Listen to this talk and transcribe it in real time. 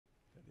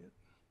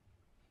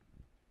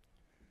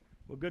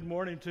Well, good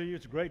morning to you.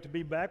 It's great to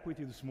be back with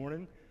you this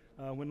morning.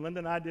 When Linda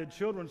and I did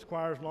children's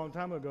choirs a long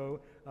time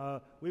ago,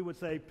 we would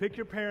say, pick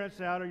your parents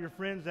out or your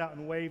friends out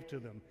and wave to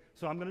them.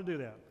 So I'm going to do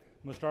that.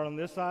 I'm going to start on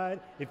this side.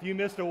 If you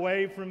missed a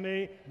wave from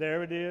me,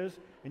 there it is.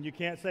 And you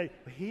can't say,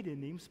 but he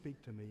didn't even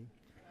speak to me.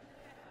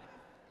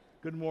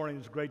 Good morning.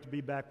 It's great to be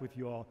back with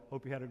you all.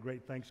 Hope you had a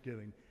great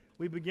Thanksgiving.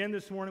 We begin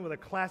this morning with a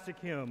classic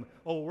hymn,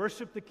 Oh,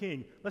 Worship the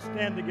King. Let's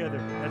stand together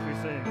as we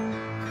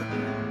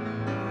sing.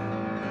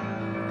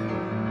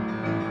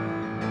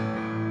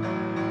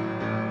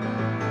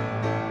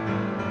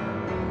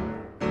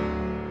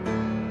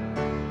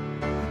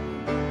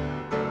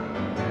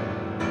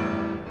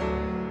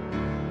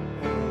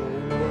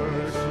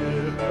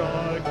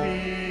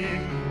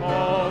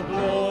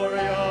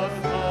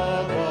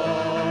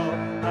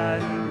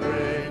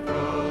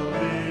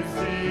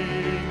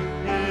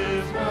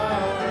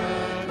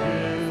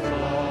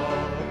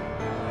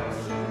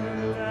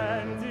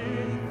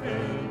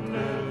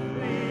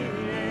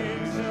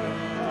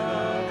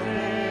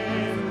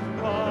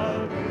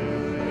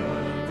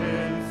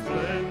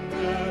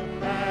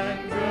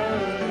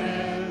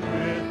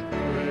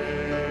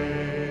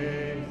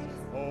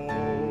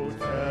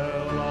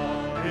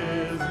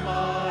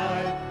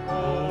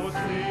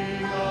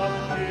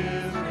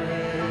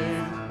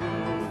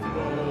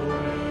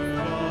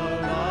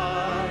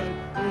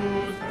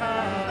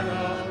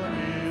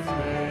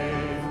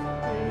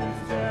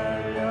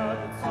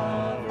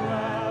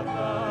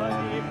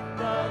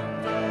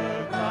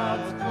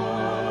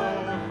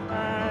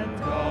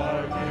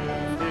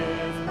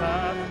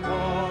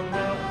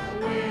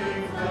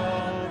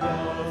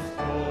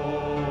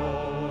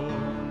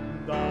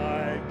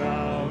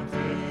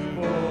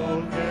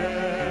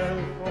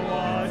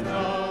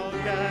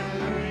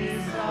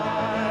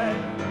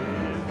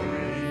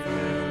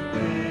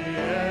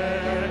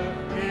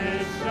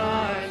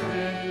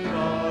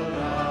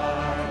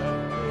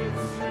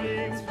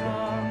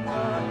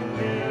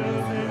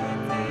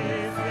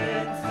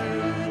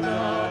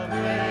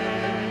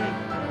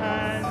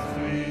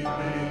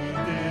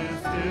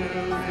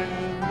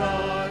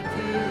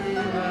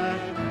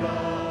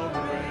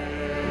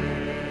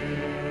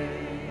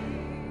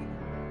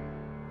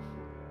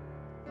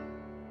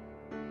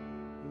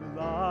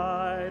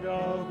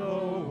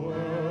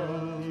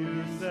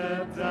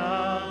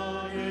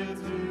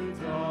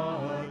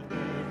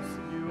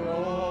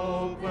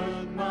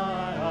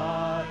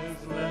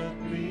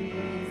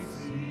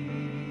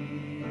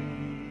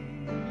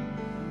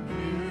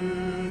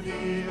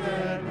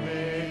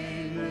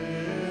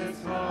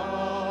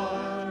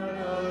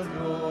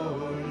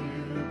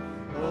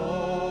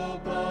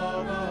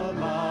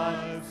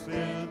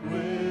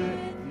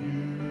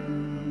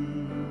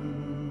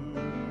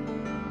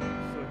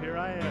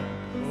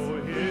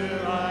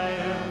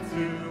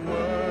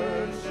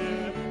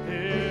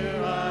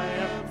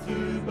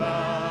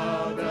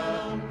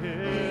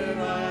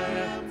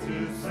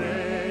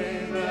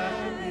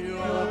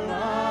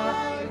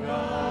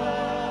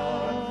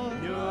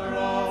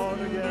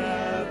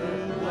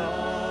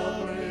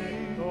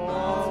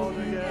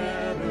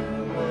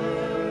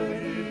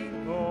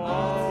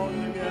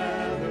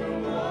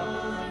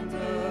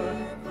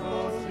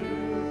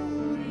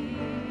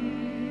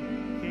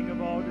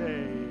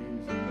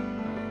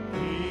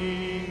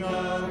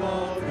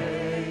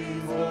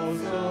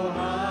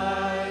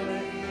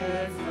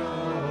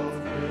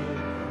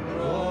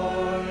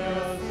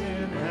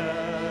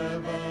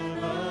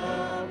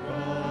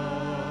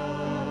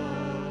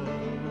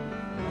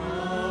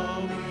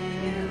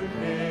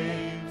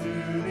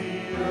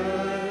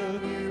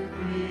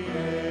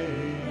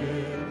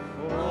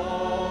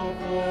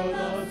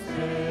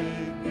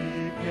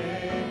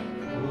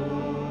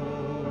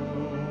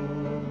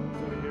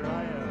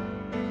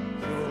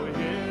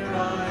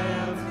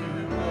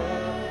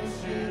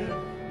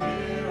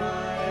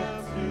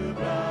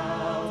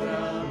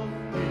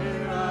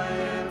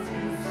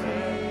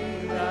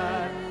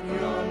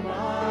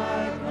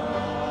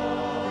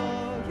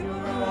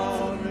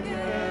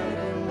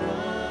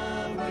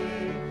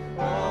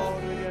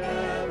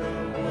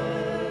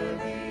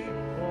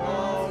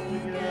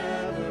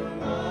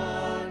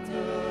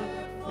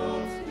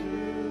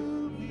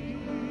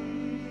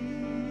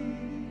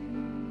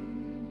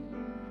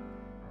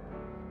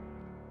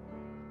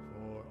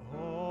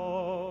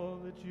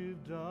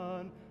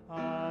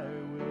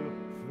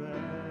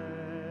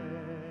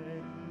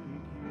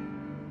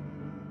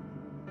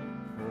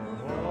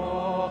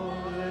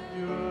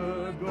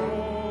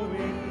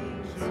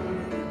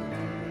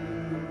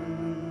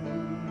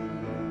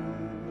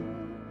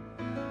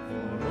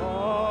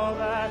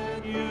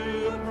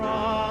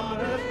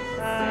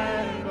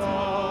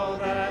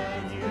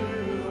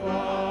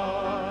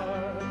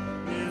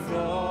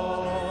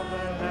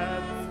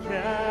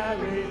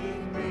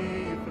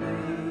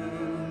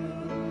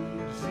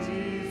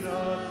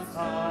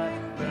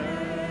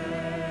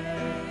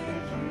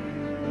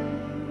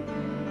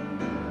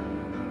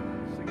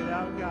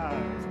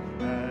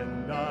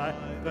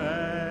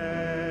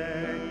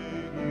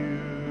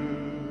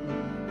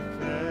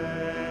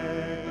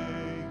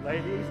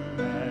 Ladies,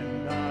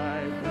 and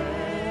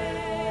I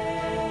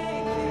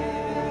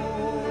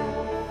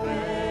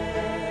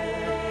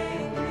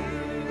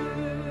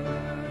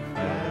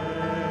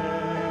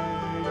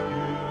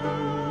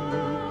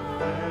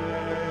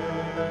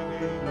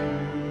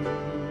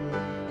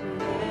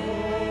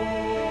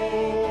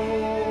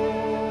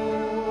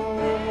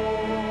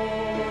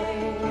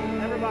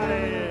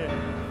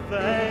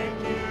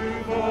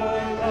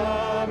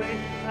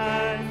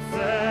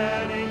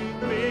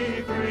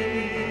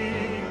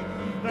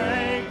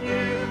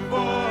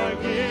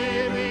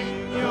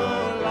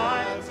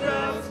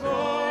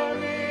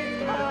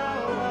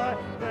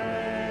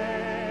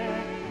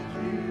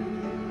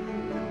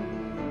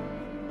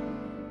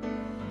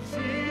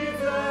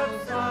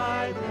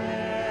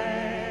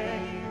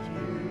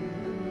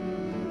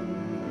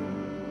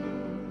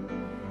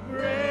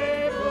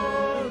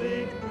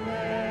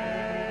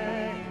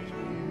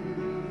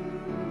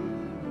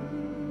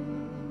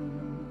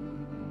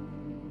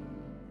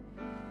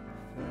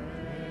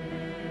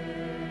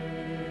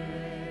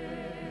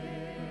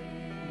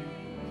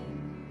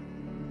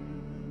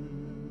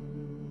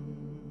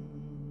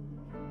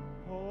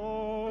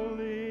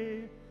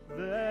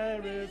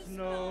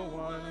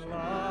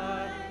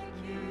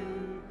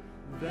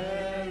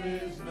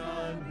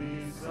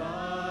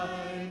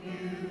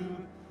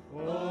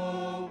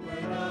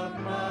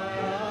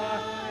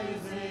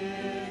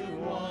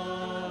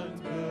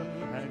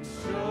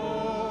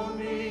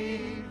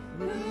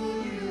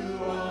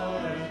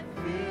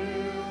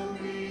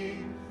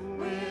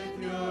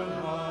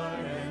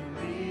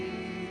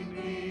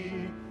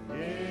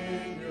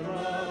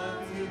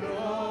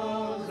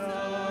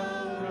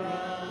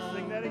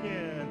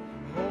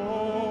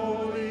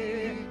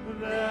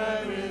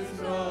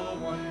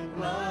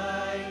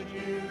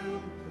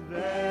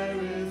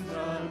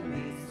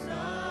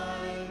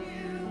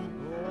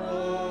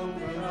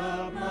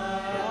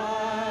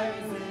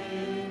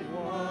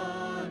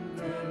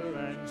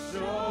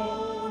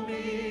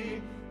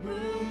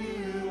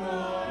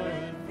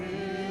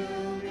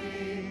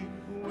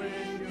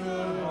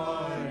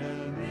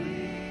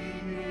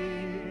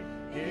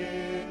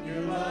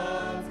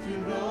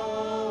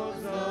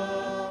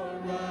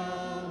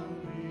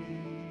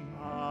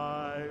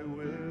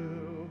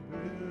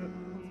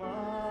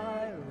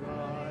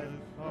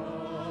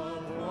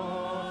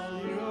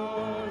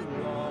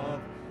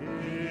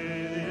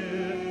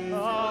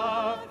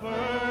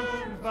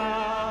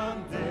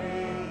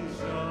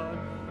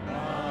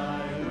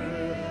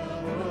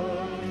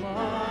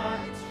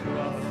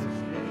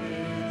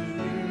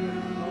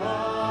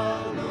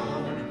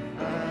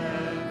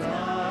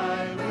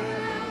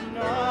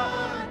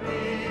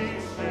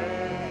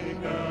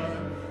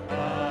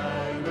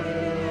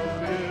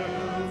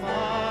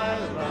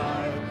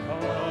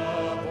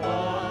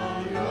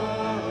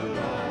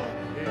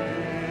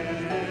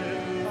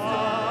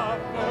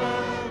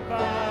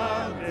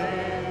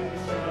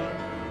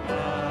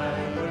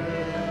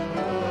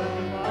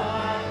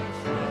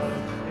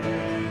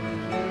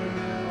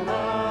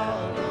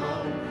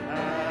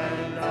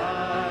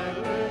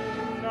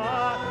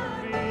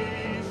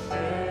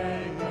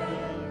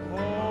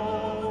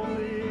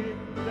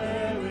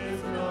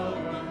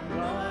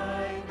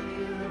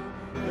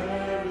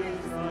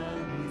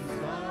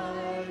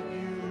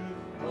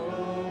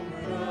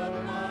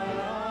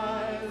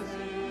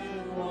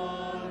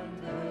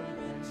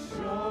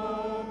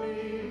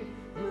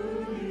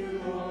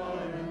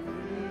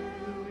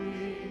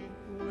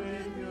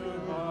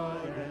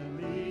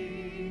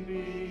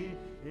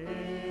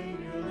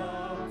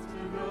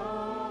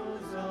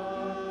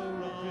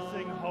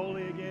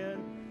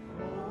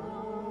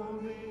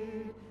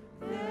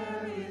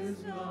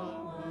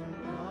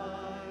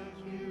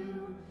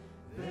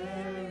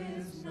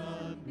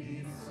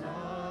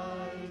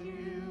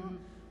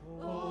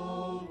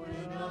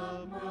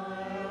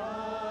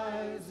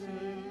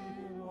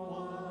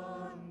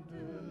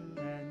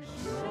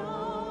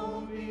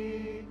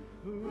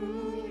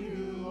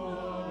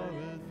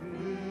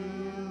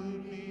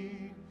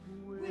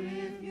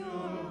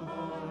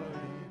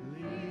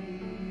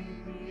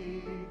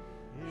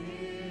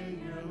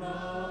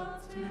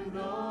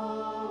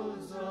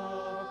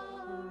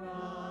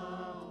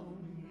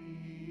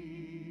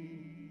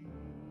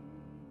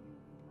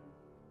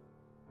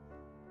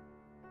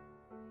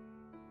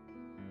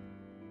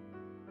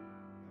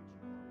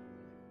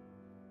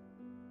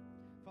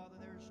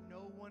Father, there's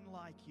no one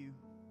like you.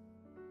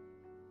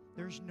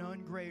 There's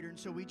none greater. And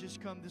so we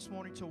just come this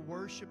morning to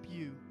worship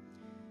you.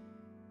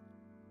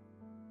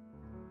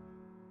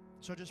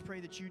 So I just pray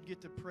that you'd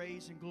get the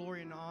praise and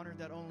glory and honor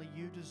that only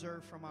you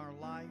deserve from our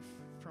life,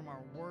 from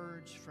our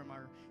words, from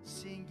our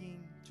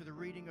singing, to the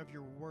reading of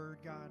your word,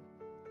 God.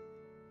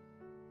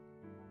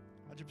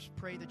 I just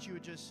pray that you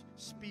would just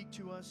speak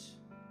to us.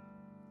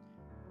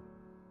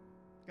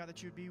 God,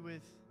 that you would be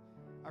with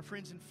our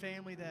friends and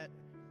family that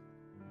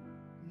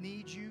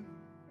need you.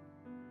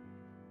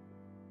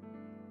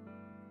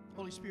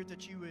 Holy Spirit,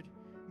 that you would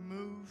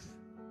move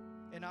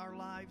in our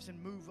lives and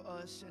move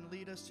us and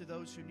lead us to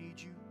those who need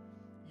you.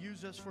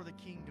 Use us for the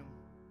kingdom.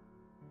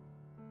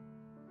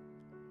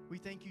 We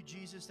thank you,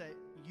 Jesus, that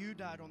you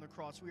died on the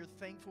cross. We are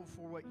thankful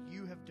for what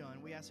you have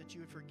done. We ask that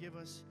you would forgive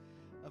us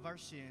of our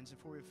sins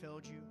if we have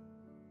failed you.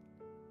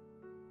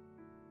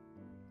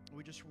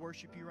 We just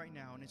worship you right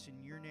now, and it's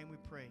in your name we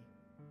pray.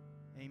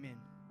 Amen.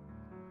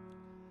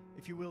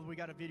 If you will, we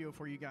got a video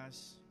for you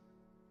guys.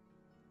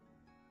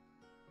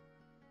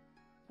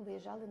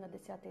 Виїжджали на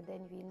 10-й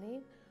день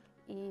війни,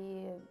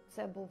 і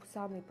це був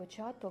самий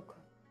початок.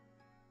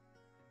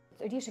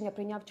 Рішення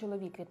прийняв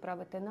чоловік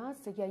відправити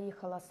нас. Я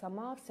їхала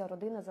сама, вся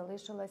родина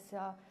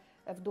залишилася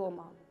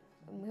вдома.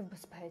 Ми в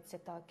безпеці,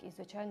 так. І,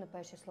 звичайно,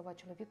 перші слова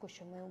чоловіку,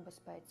 що ми у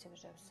безпеці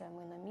вже. Все,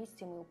 ми на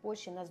місці, ми у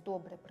Польщі, нас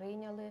добре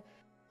прийняли.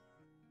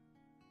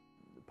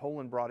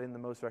 Poland brought in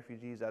the most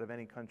refugees out of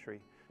any country.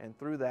 And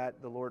through that,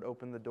 the Lord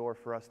opened the door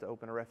for us to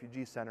open a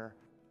refugee center.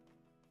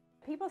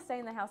 People stay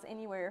in the house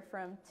anywhere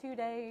from 2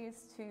 days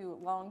to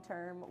long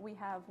term. We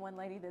have one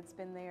lady that's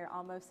been there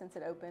almost since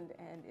it opened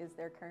and is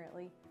there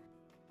currently.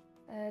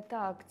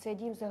 Так, цей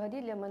дім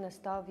взагалі для мене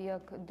став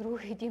як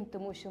другий дім,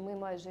 тому що ми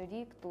майже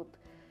рік тут.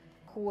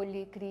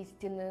 Холі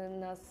Крістін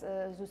нас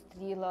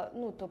зустріла.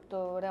 Ну,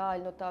 тобто,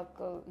 реально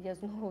так, я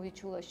знову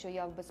відчула, що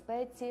я в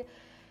безпеці.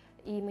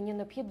 І мені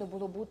необхідно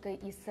було бути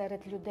і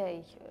серед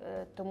людей,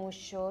 тому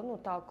що, ну,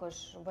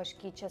 також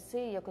важкі часи,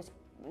 якось,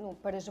 ну,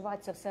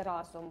 переживати це все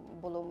разом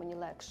було мені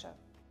легше.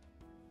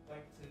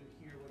 Like to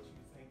hear what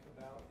you think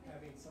about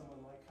having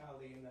someone like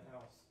Kylie in the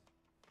house.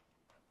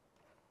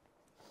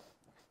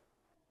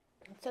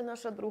 Це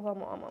наша друга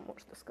мама,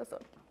 можна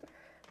сказати.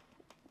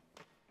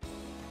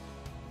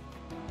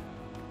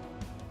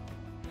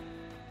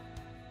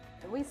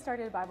 We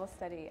started a Bible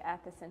study at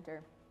the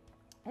center.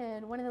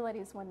 And one of the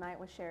ladies one night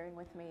was sharing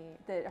with me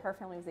that her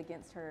family was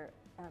against her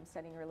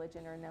studying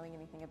religion or knowing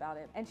anything about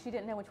it. And she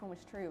didn't know which one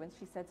was true. And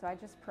she said, so I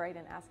just prayed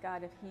and asked God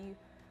if he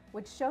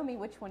would show me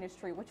which one is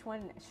true. Which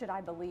one should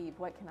I believe?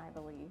 What can I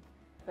believe?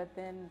 But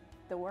then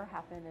the war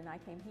happened and I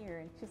came here.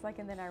 And she's like,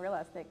 and then I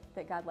realized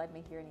that God led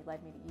me here and he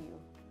led me to you.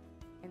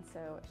 And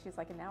so she's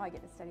like, and now I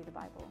get to study the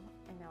Bible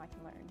and now I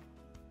can learn.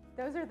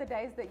 Those are the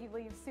days that you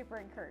leave super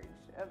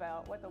encouraged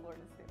about what the Lord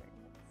is doing.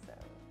 So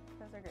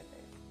those are good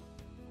days.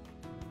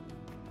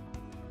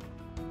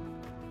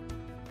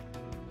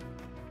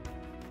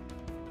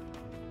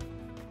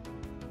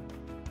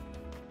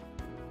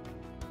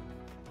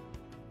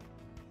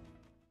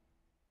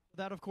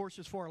 That, of course,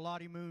 is for our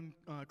Lottie Moon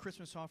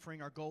Christmas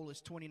offering. Our goal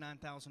is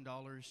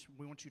 $29,000.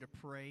 We want you to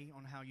pray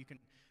on how you can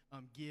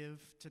give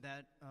to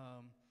that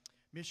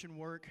mission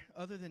work.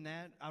 Other than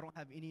that, I don't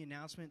have any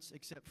announcements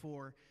except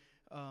for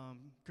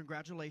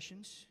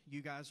congratulations.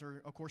 You guys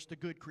are, of course, the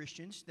good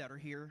Christians that are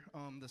here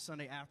the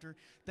Sunday after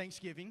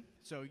Thanksgiving.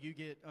 So you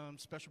get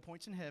special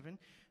points in heaven.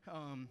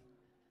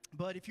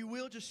 But if you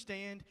will, just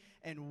stand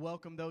and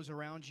welcome those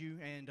around you.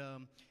 And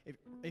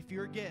if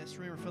you're a guest,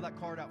 remember, fill that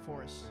card out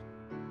for us.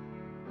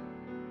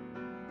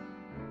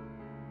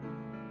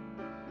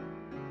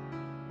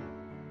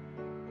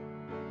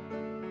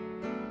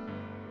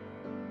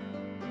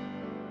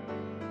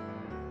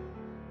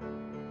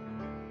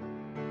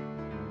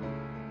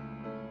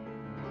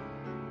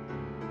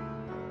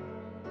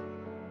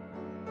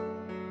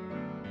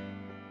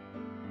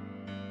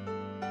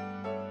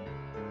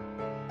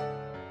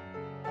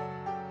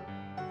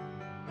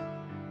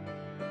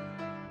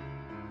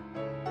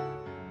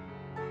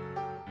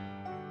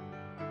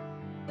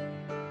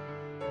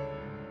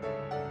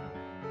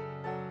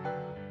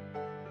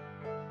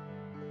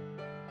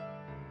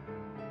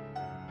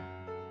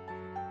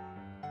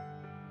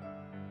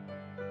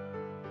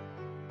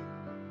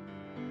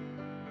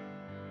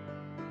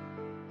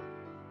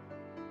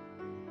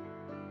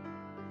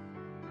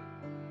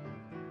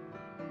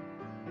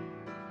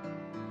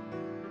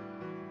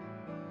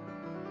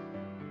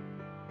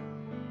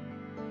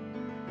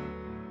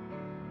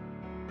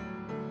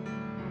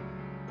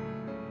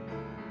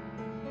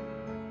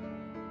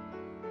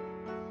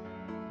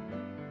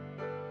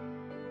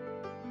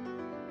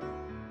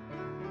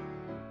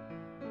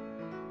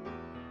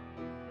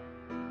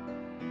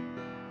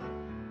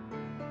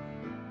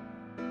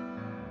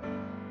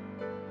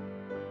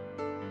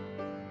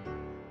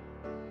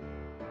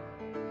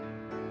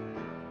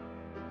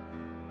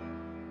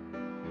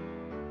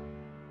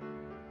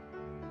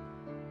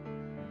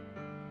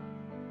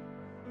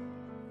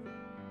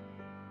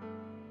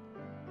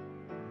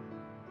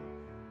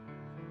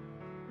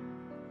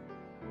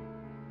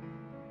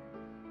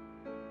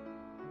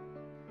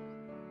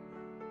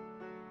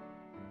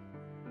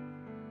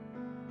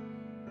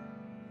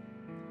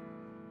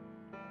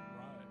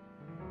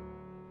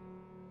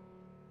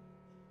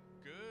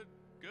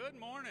 Good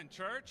morning,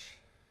 church.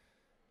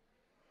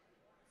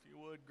 If you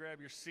would, grab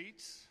your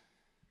seats.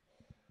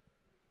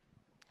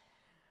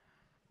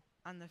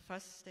 On this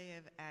first day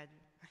of Advent,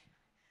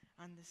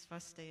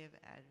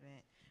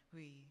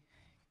 we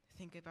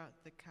think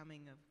about the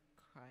coming of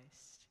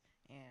Christ,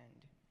 and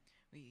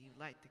we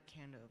light the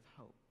candle of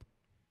hope.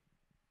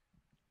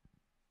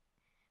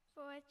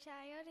 For a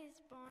child is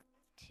born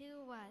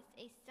to us,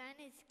 a son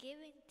is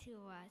given to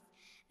us.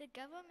 The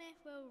government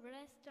will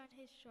rest on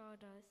his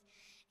shoulders,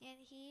 and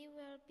he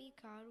will be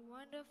called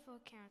Wonderful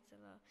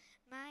Counselor,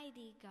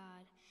 Mighty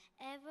God,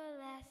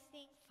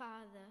 Everlasting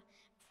Father,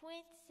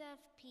 Prince of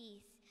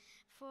Peace.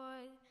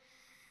 For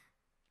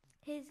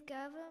his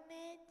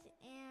government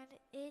and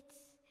its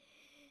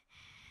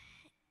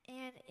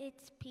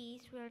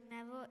peace will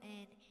never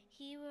end.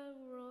 He will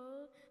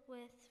rule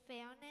with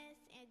fairness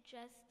and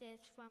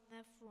justice from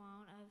the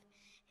throne of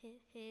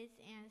his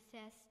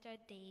ancestor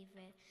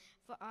David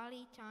for all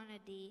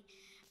eternity.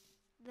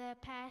 The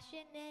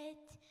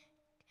passionate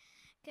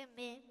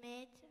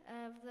commitment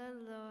of the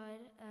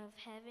Lord of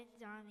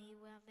Heaven's army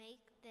will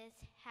make this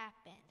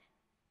happen.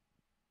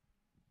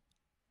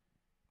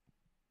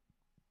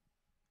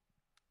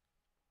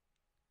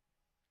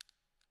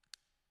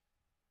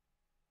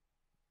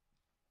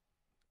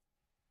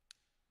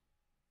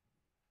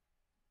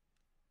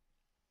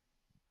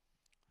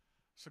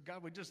 So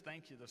God, we just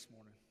thank you this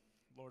morning.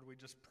 Lord, we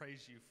just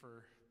praise you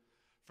for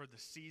the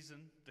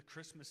season, the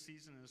Christmas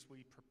season, as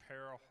we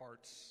prepare our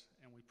hearts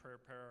and we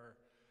prepare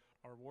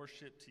our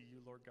worship to you,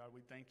 Lord God.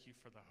 We thank you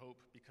for the hope,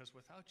 because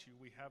without you,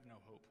 we have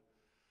no hope.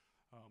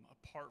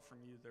 Apart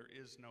from you, there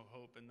is no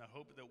hope. And the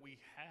hope that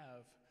we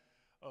have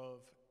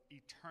of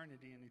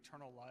eternity and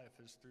eternal life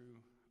is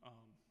through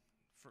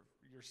for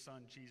your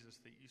son, Jesus,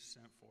 that you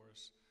sent for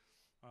us.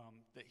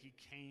 That he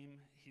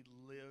came, he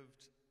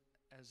lived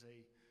as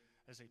a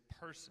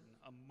person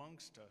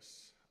amongst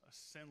us, a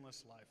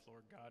sinless life,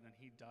 Lord God, and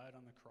he died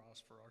on the cross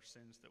for our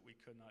sins that we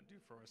could not do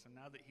for us. And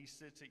now that he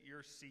sits at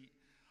your seat,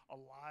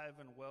 alive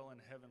and well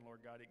in heaven,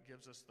 Lord God, it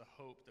gives us the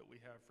hope that we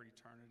have for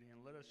eternity. And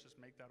let us just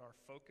make that our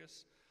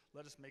focus.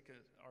 Let us make it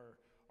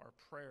our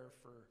prayer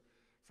for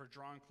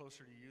drawing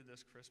closer to you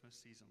this Christmas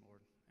season,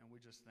 Lord. And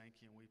we just thank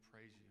you and we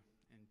praise you.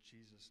 In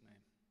Jesus'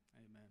 name,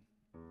 amen.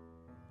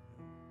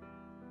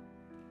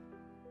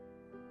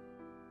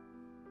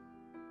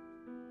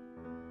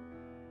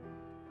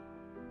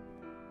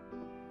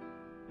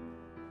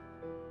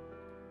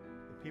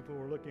 People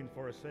were looking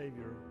for a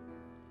Savior,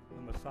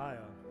 a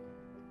Messiah.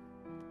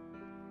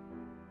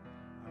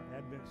 Our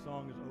Advent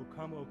song is O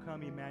Come,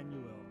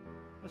 Emmanuel.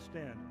 Let's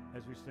stand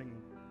as we sing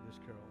this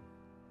carol.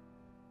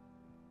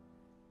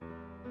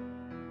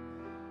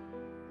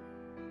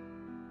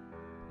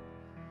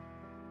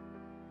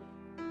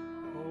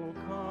 O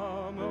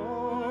come,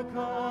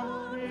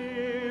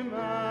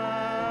 Emmanuel,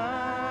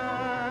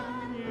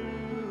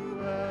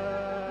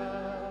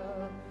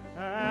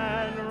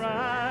 and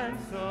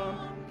ransom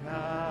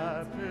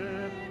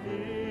captive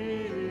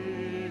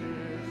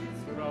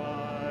Israel,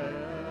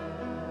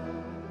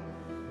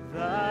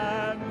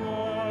 that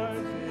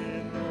was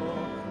in the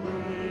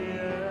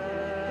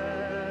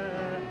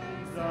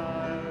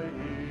exile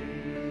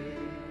here.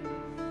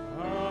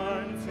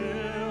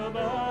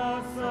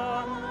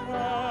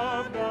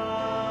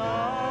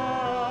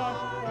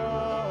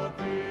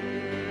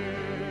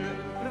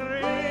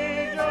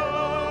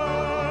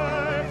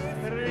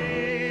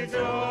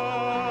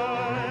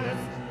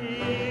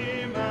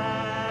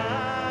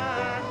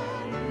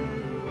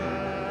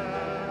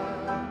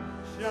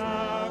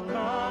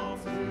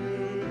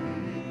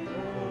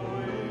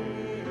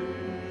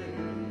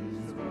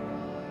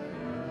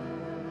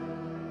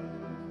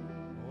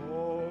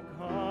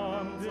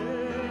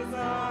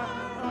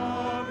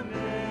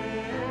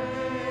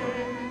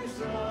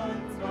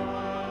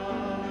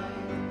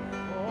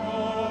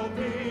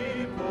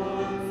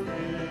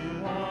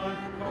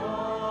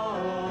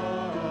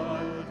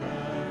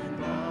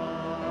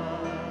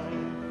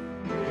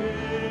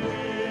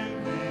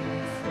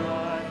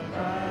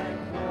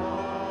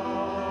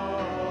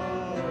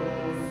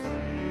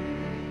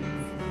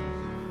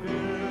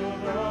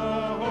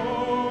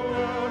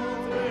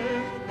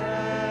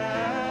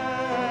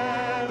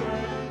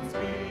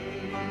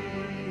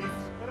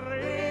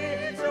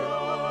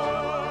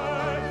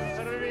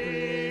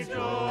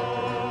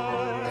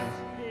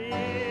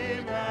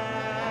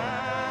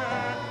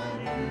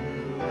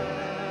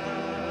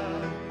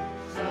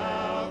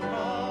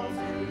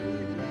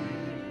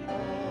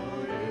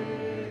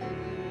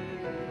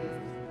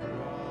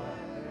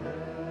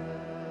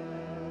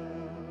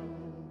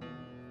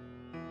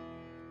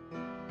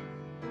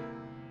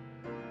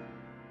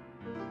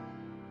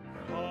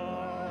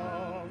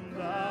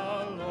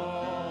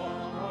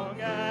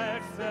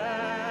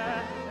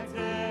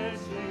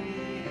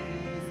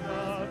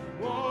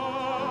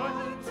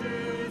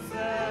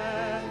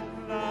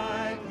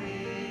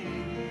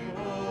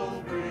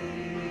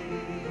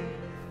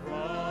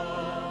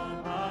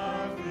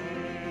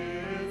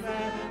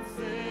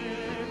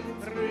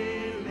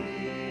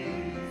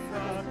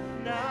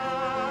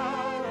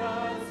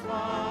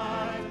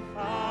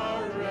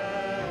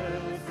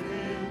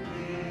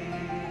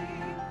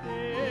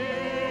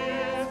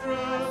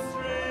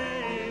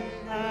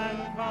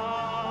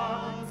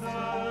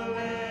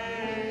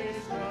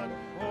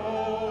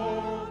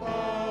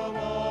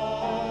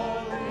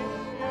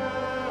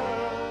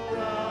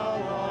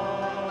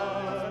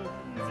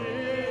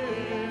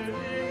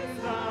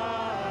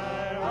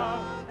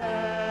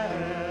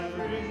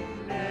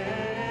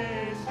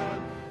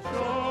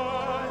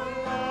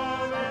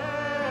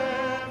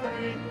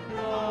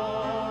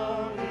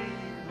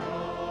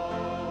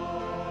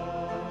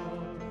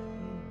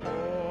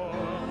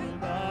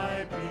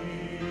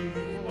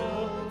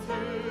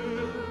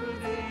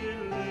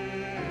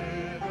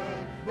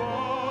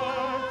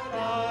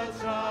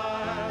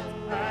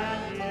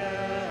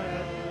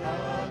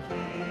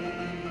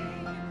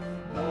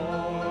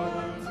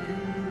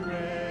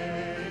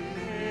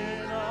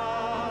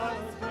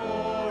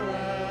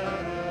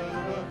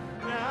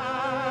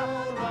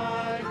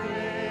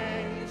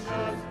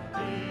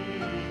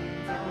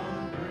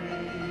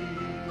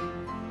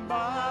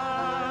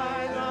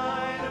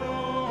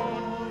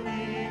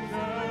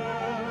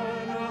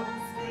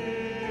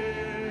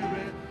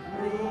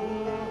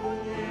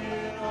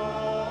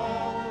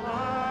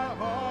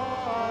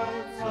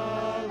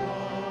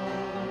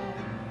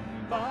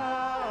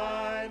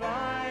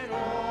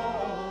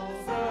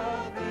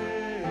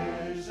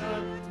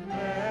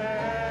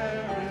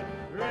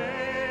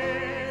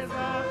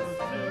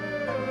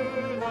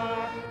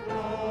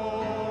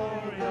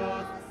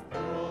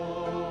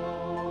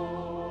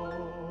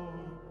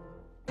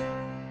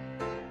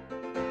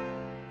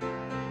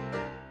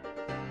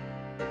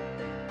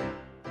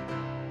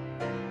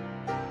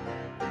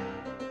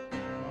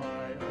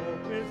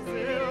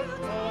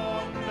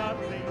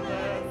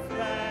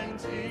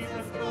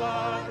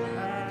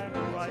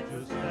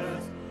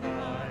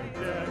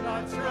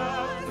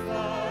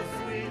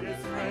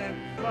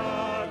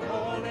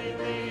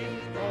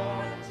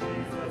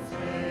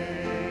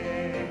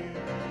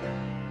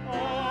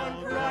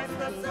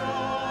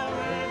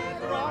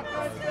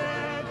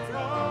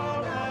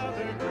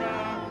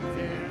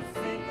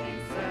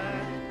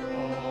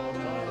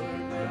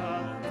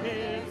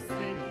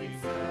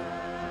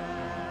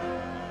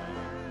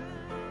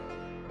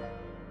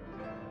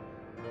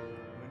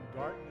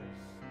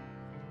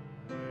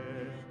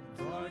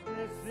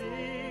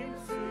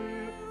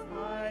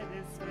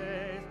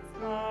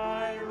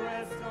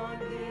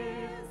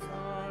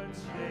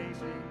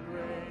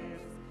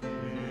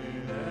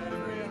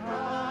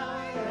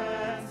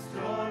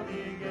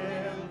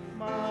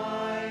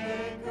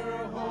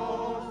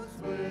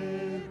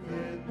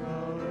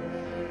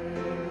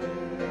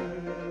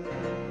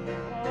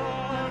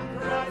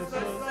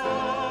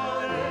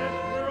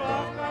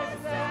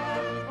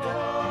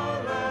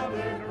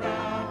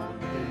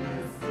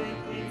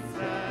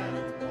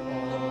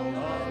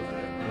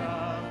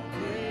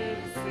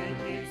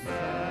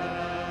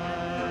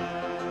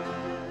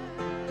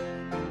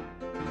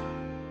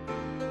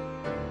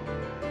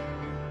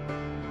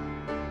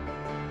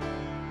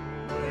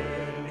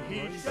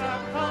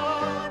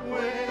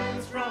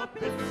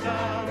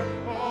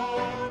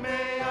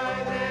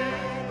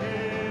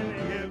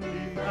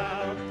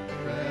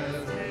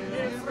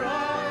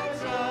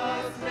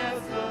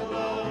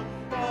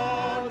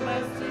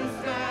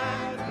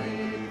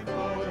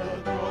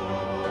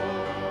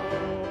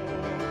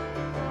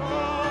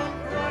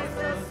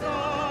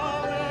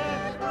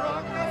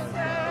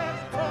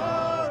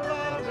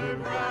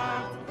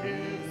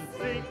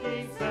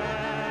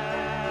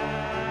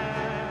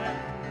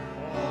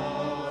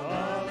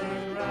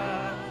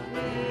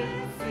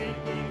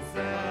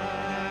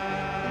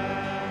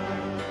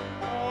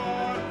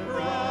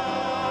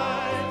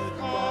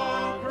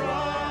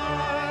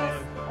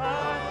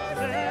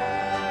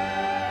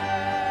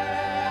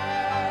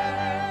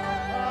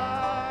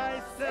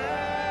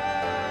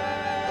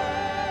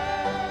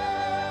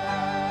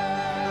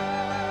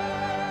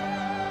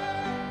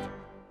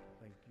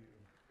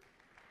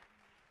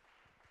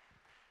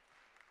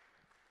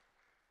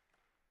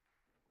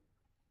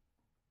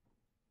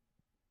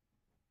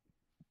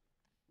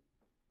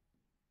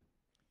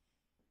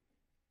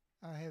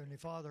 Our Heavenly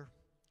Father,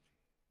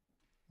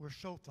 we're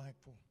so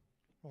thankful.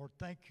 Lord,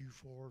 thank you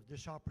for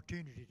this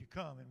opportunity to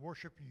come and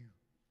worship you.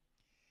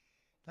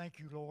 Thank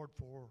you, Lord,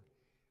 for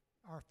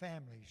our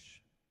families.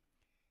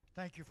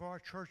 Thank you for our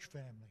church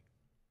family.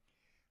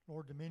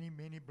 Lord, the many,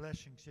 many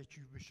blessings that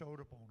you've bestowed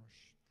upon us.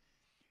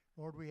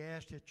 Lord, we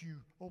ask that you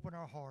open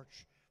our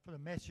hearts for the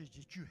message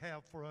that you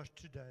have for us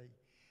today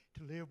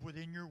to live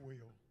within your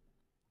will.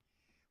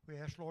 We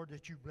ask, Lord,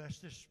 that you bless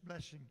this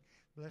blessing,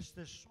 bless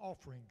this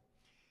offering,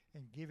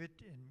 and give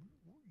it and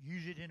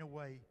use it in a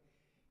way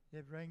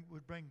that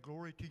would bring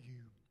glory to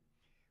you.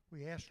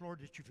 We ask, Lord,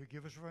 that you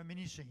forgive us of our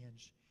many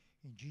sins.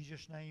 In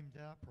Jesus' name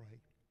that I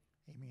pray.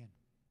 Amen.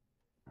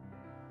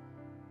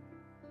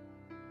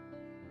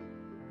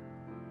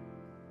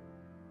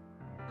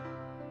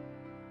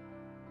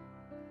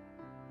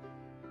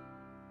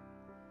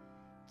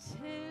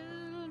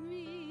 Tell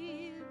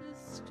me the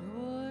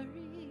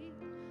story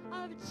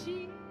of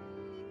Jesus.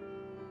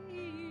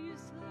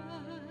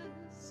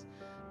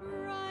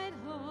 Write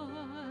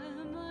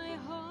on my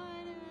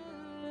heart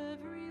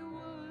every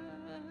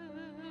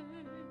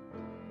word.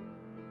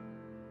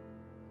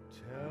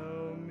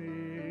 Tell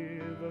me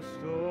the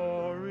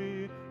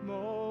story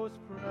most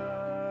precious,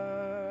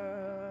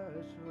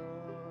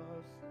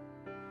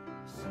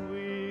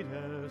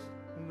 sweetest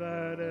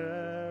that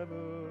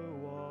ever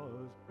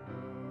was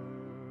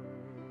heard.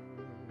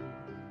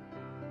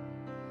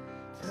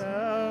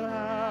 Tell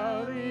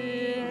how the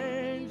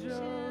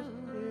angels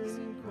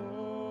in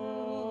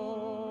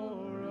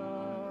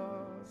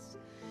chorus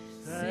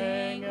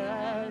sang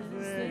as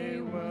they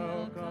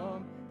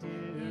welcomed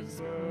his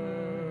birth.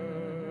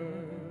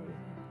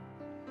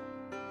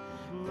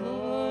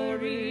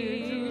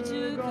 Glory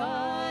to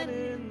God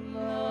in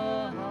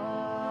the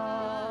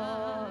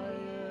highest,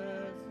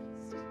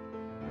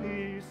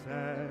 peace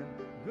and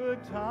good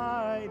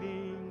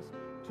tidings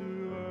to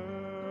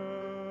earth.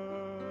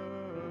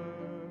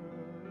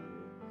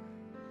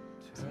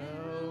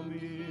 Tell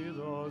me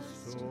the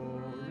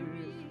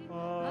story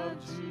of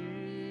Jesus.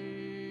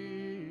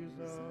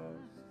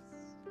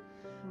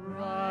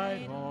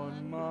 Write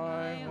on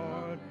my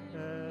heart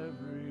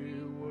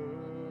every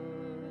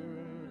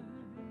word.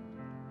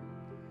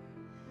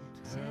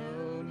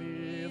 Tell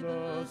me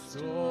the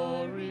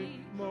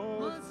story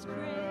most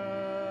precious,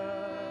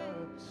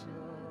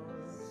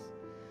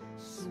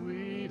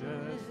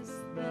 sweetest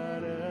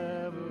that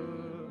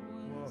ever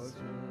was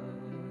heard.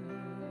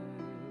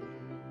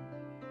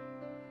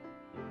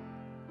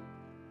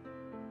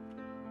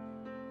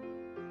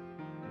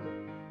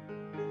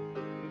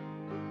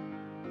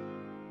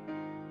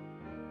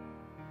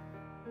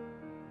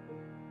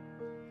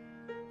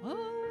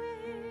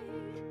 Away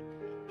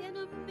in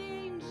a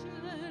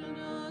manger,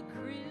 a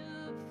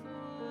crib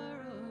for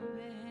a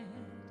bed,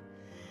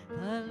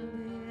 the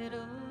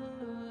little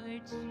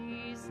Lord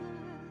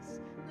Jesus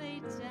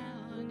laid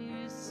down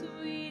his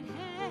sweet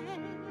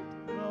head.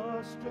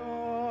 The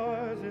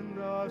stars in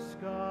the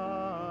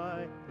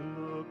sky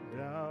look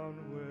down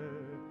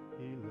where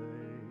he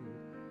lay.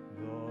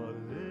 The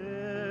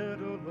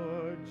little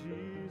Lord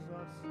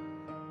Jesus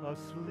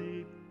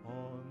asleep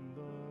on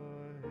the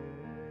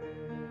hay.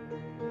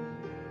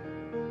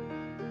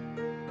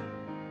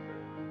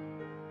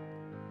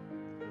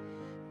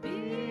 Be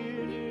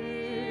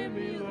near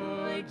me,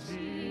 Lord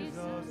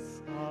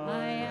Jesus,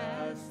 I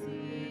ask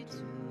thee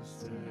to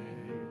stay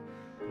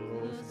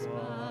close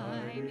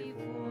by me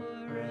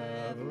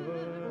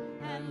forever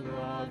and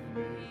love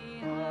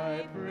me,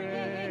 I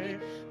pray.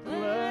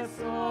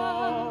 Bless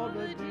all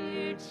the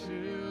dear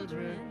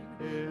children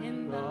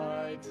in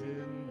thy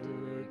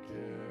tender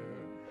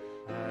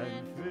care,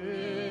 and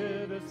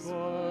fit us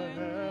for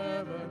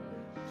heaven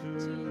to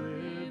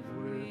live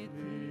with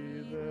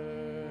thee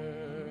there.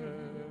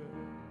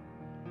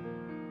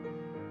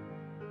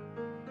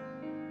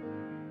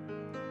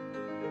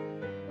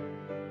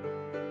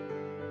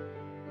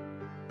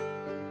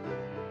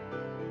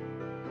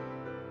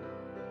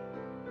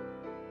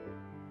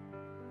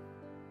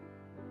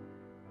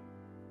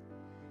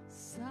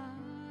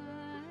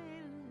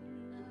 Silent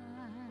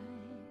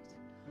night,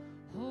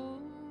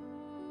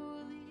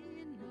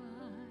 holy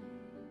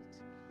night,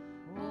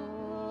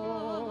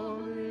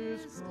 All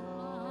is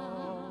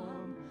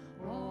calm,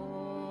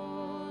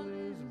 all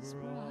is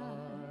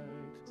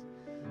bright.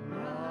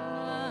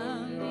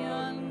 Round the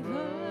young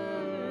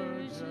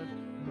virgin,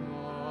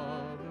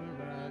 mother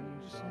and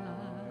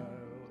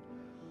child,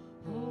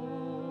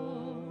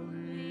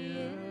 holy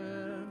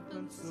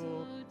infant,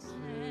 so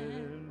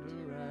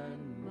tender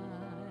and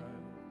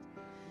mild,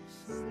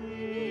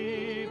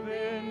 sleep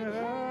in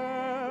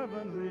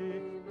heavenly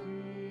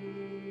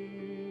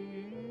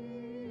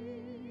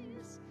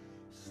peace.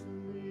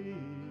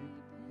 Sleep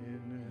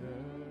in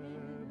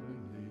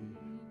heavenly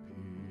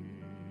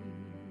peace.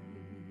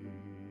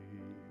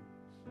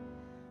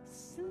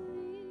 sleep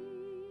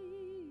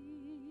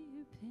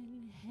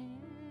in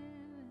heavenly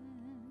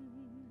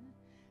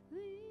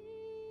peace.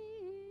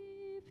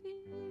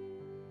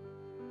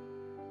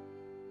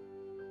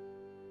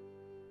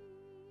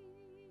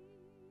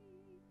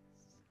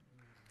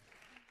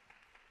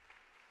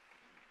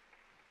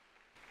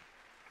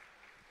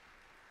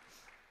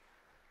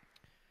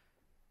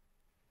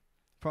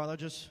 Father, I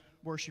just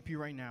worship you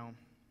right now.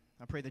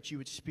 I pray that you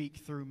would speak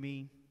through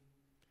me.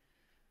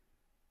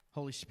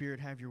 Holy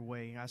Spirit, have your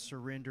way. I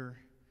surrender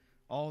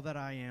all that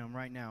I am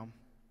right now.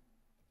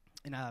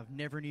 And I've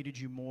never needed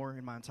you more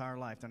in my entire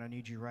life than I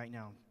need you right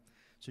now.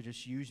 So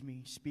just use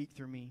me, speak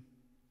through me.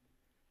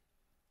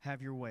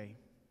 Have your way.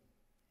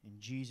 In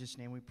Jesus'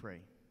 name we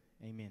pray.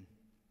 Amen.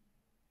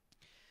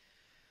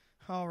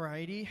 All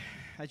righty.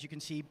 As you can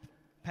see,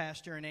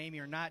 Pastor and Amy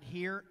are not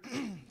here,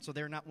 so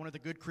they're not one of the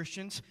good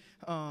Christians.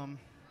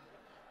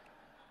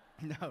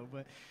 No,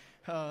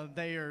 but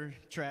they are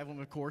traveling,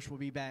 of course. We'll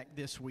be back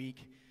this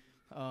week.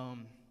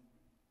 And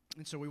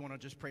so we want to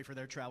just pray for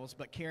their travels.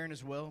 But Karen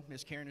as well.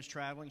 Miss Karen is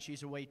traveling.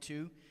 She's away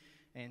too.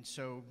 And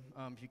so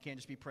if you can,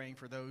 just be praying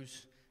for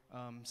those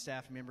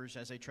staff members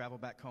as they travel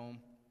back home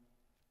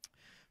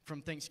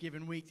from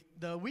Thanksgiving week.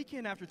 The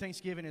weekend after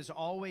Thanksgiving is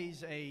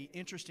always an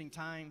interesting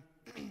time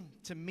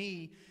to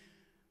me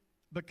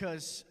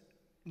because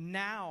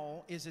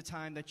now is the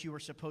time that you are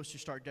supposed to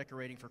start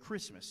decorating for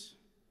Christmas.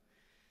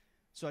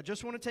 So I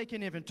just want to take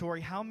an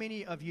inventory. How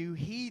many of you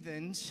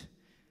heathens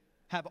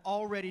have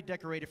already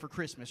decorated for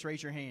Christmas?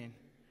 Raise your hand.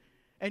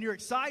 And you're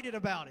excited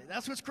about it.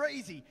 That's what's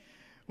crazy.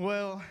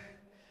 Well,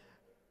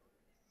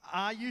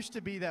 I used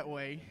to be that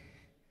way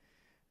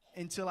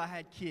until I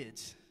had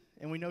kids.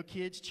 And we know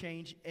kids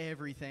change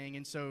everything.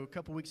 And so a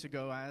couple weeks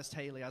ago, I asked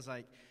Haley, I was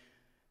like,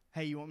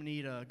 hey, you want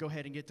me to go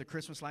ahead and get the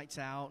Christmas lights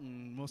out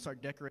and we'll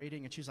start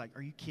decorating? And she's like,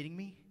 are you kidding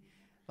me?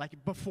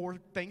 Like before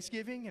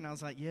Thanksgiving? And I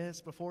was like,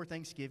 yes, before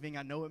Thanksgiving.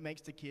 I know it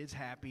makes the kids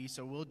happy,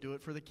 so we'll do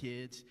it for the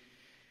kids.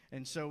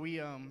 And so we,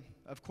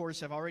 of course,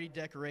 have already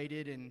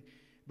decorated.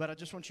 But I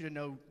just want you to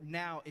know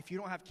now, if you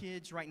don't have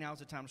kids, right now is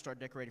the time to start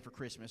decorating for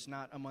Christmas,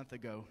 not a month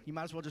ago. You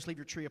might as well just leave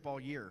your tree up all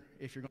year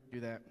if you're going to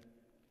do that.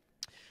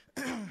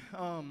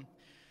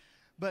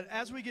 But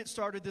as we get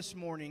started this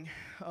morning,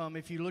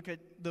 if you look at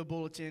the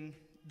bulletin,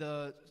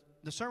 the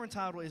sermon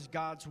title is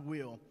God's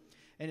Will.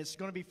 And it's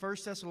going to be 1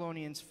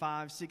 Thessalonians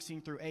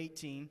 5:16 through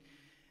 18.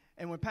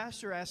 And when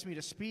Pastor asked me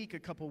to speak a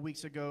couple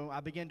weeks ago,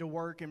 I began to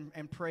work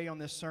and pray on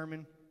this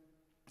sermon.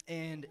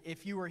 And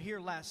if you were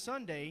here last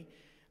Sunday,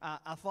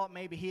 I thought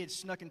maybe he had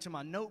snuck into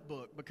my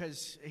notebook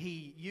because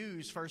he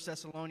used 1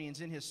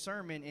 Thessalonians in his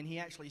sermon. And he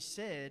actually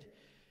said,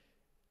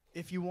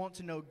 if you want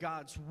to know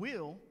God's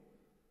will,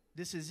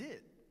 this is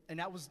it. And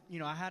that was,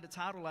 I had a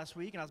title last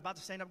week, and I was about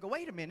to stand up and go,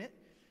 wait a minute,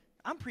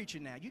 I'm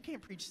preaching now. You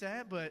can't preach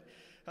that. But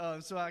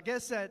so I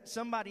guess that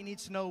somebody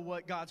needs to know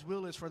what God's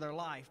will is for their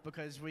life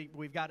because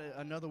we've got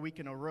another week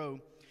in a row.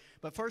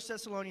 But 1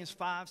 Thessalonians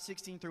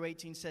 5:16 through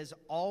 18 says,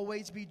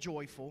 always be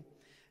joyful,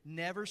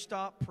 never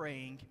stop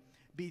praying,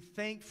 be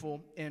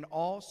thankful in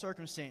all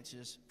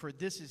circumstances, for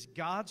this is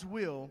God's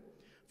will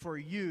for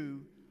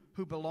you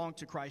who belong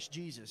to Christ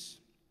Jesus.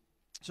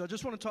 So I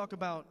just want to talk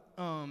about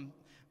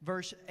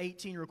verse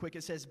 18 real quick.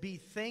 It says, be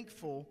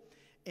thankful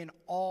in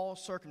all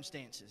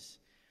circumstances.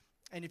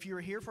 And if you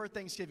were here for a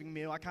Thanksgiving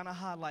meal, I kind of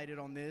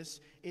highlighted on this.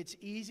 It's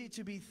easy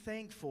to be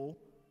thankful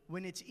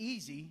when it's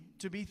easy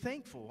to be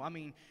thankful. I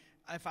mean,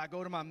 if I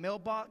go to my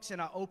mailbox and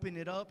I open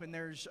it up and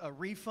there's a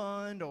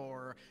refund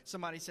or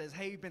somebody says,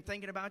 hey, we've been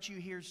thinking about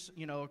you, here's,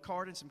 a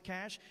card and some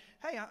cash.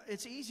 Hey,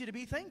 it's easy to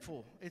be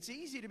thankful. It's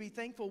easy to be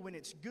thankful when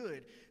it's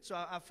good. So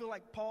I feel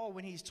like Paul,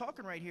 when he's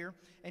talking right here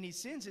and he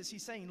sends this,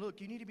 he's saying, look,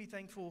 you need to be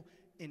thankful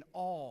in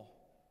all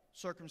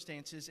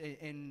circumstances.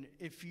 And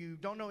if you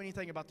don't know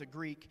anything about the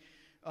Greek,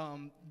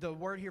 the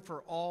word here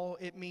for all,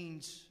 it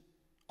means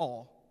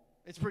all.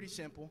 It's pretty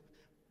simple.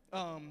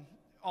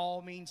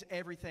 All means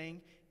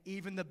everything,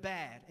 even the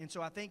bad. And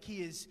so I think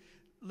he is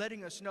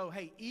letting us know,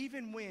 hey,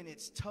 even when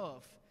it's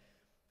tough,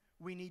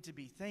 we need to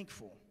be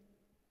thankful.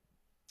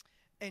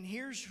 And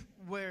here's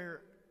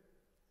where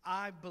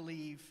I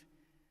believe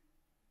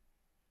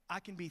I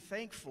can be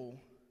thankful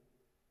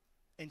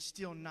and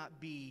still not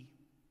be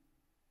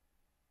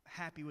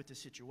happy with the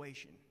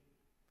situation.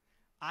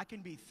 I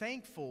can be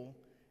thankful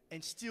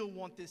and still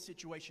want this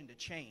situation to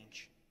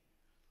change.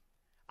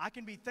 I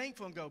can be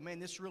thankful and go, man,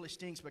 this really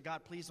stinks, but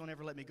God, please don't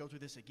ever let me go through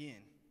this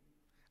again.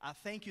 I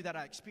thank you that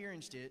I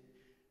experienced it.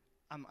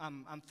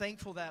 I'm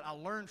thankful that I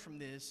learned from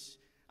this.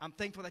 I'm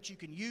thankful that you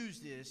can use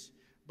this,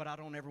 but I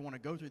don't ever want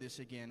to go through this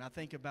again. I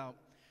think about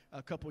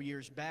a couple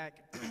years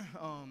back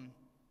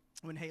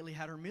when Haley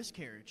had her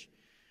miscarriage.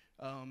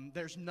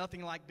 There's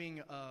nothing like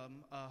being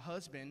a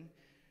husband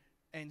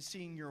and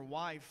seeing your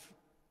wife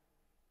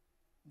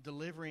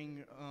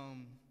delivering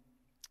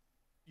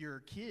your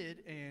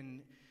kid,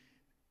 and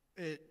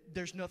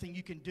there's nothing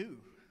you can do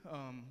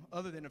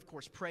other than, of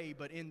course, pray.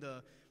 But in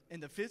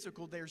the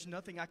physical, there's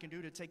nothing I can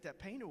do to take that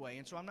pain away.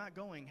 And so I'm not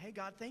going, hey,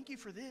 God, thank you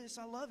for this.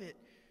 I love it.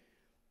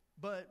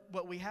 But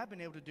what we have been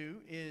able to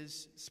do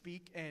is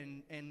speak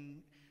and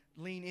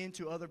lean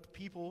into other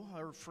people,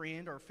 or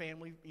friend or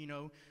family,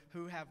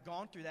 who have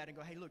gone through that and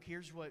go, hey, look,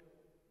 here's what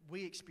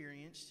we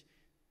experienced.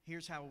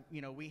 Here's how,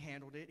 we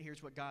handled it.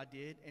 Here's what God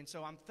did. And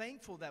so I'm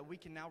thankful that we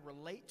can now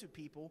relate to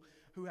people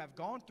who have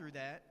gone through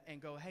that and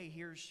go, hey,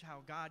 here's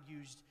how God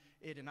used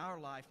it in our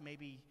life.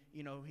 Maybe,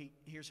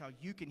 here's how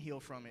you can heal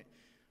from it.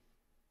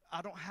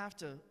 I don't have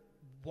to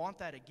want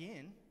that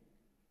again,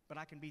 but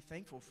I can be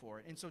thankful for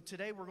it. And so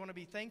today we're going to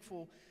be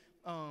thankful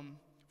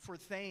for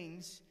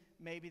things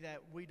maybe that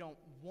we don't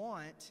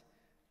want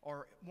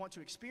or want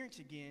to experience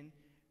again.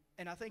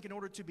 And I think in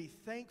order to be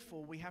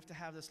thankful, we have to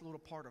have this little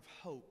part of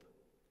hope.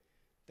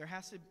 There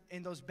has to,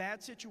 in those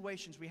bad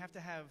situations, we have to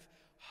have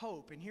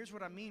hope. And here's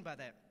what I mean by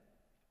that.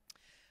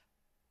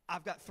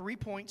 I've got 3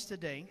 points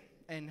today.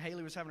 And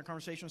Haley was having a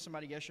conversation with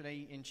somebody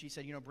yesterday, and she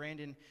said,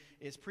 Brandon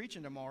is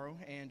preaching tomorrow.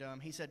 And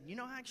he said,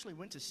 I actually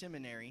went to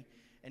seminary,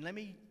 and let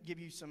me give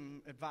you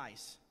some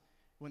advice.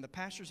 When the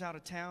pastor's out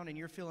of town and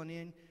you're filling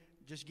in,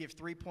 just give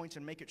 3 points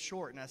and make it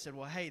short. And I said,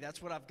 well, hey,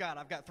 that's what I've got.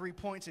 I've got 3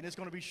 points, and it's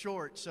going to be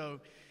short. So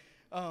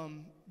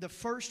the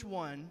first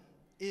one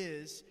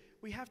is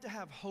we have to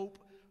have hope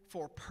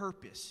for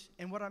purpose.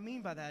 And what I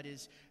mean by that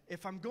is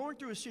if I'm going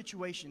through a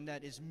situation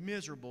that is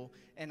miserable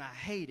and I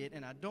hate it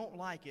and I don't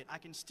like it, I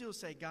can still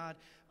say, God,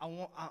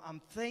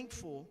 I'm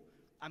thankful.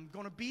 I'm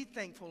going to be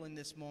thankful in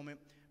this moment,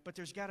 but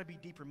there's got to be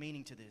deeper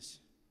meaning to this.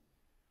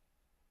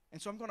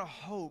 And so I'm going to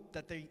hope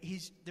that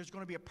there's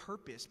going to be a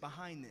purpose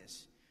behind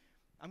this.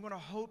 I'm going to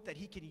hope that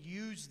he can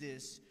use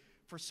this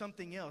for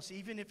something else,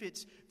 even if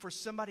it's for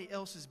somebody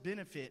else's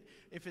benefit,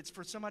 if it's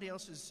for somebody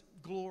else's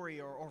glory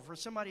or for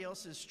somebody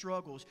else's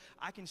struggles.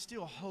 I can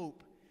still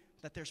hope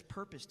that there's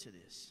purpose to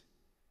this.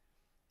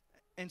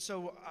 And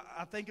so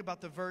I think about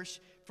the verse,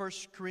 1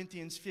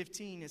 Corinthians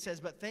 15. It says,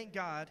 but thank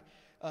God,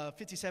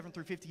 57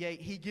 through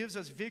 58, he gives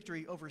us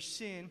victory over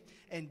sin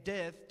and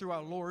death through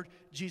our Lord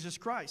Jesus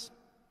Christ.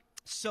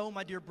 So,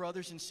 my dear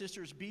brothers and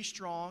sisters, be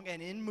strong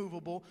and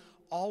immovable.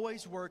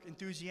 Always work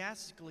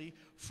enthusiastically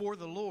for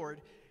the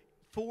Lord,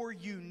 for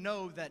you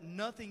know that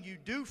nothing you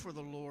do for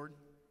the Lord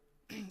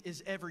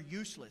is ever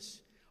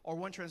useless. Or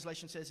one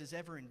translation says is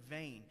ever in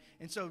vain.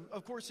 And so,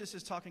 of course, this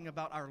is talking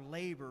about our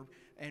labor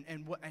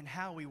and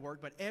how we work.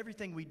 But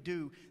everything we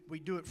do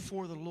it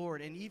for the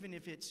Lord. And even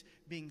if it's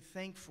being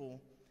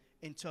thankful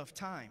in tough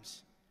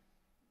times.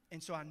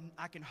 And so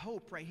I can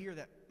hope right here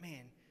that,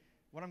 man,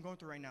 what I'm going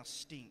through right now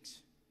stinks.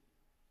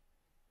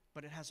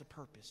 But it has a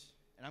purpose.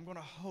 And I'm going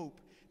to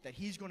hope that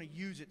he's going to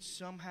use it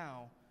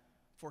somehow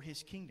for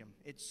his kingdom.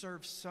 It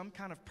serves some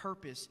kind of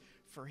purpose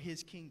for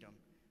his kingdom.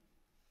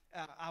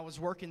 I was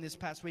working this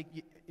past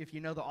week. If you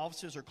know, the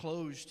offices are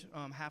closed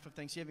half of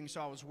Thanksgiving. So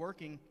I was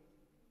working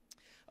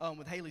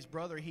with Haley's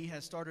brother. He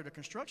has started a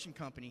construction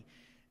company.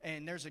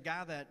 And there's a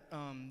guy that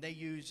they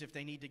use if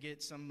they need to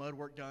get some mud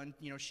work done,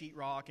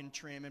 sheetrock and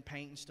trim and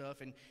paint and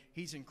stuff. And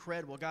he's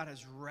incredible. God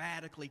has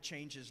radically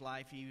changed his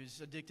life. He was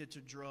addicted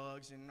to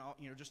drugs and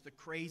just a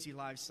crazy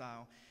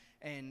lifestyle.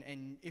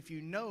 And if you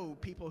know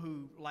people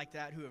who like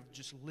that, who have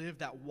just lived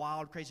that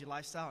wild, crazy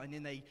lifestyle, and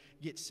then they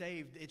get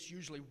saved, it's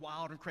usually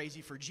wild and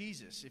crazy for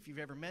Jesus. If you've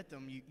ever met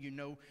them, you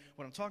know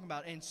what I'm talking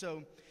about. And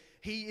so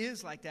he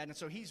is like that. And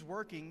so he's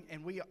working,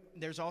 and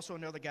there's also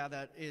another guy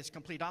that is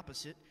complete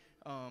opposite.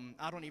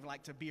 I don't even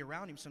like to be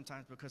around him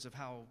sometimes because of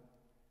how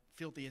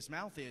filthy his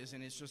mouth is,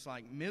 and it's just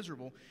like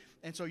miserable.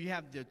 And so you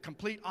have the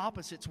complete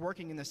opposites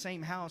working in the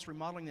same house,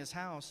 remodeling this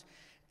house,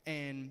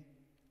 and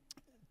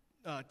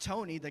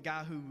Tony, the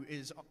guy who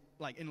is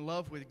like in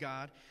love with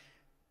God,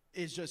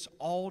 is just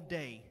all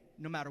day,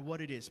 no matter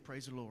what it is,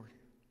 praise the Lord,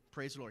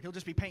 praise the Lord. He'll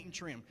just be painting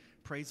trim,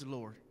 praise the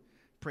Lord,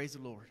 praise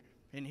the Lord.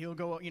 And he'll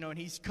go, and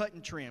he's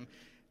cutting trim.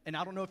 And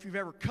I don't know if you've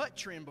ever cut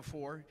trim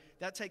before.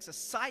 That takes a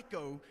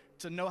psycho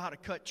to know how to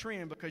cut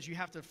trim because you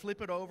have to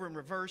flip it over and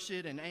reverse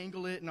it and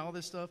angle it and all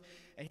this stuff.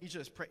 And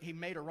he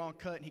made a wrong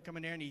cut, and he come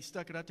in there and he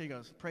stuck it up there. He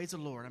goes, praise the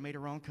Lord, I made a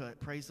wrong cut,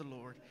 praise the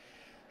Lord.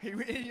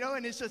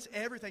 And it's just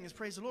everything is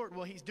praise the Lord.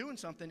 Well, he's doing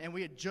something, and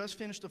we had just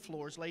finished the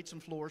floors, laid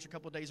some floors a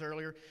couple of days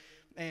earlier,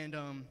 and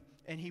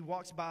he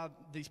walks by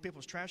these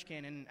people's trash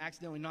can and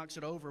accidentally knocks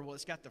it over. Well,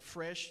 it's got the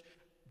fresh,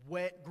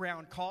 wet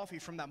ground coffee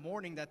from that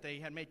morning that they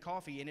had made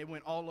coffee, and it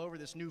went all over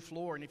this new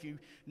floor. And if you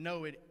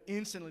know, it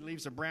instantly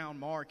leaves a brown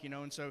mark,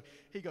 And so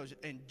he goes,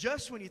 and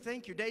just when you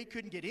think your day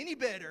couldn't get any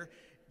better,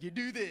 you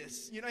do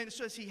this, And it's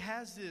just he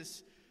has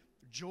this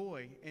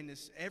joy in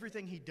this,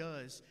 everything he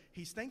does,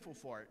 he's thankful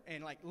for it.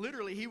 And like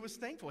literally he was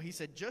thankful. He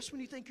said, just when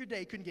you think your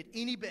day couldn't get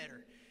any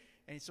better.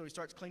 And so he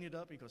starts cleaning it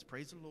up, and he goes,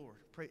 praise the Lord.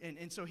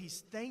 And so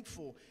he's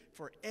thankful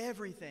for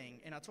everything.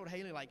 And I told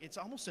Haley, like, it's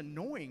almost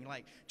annoying.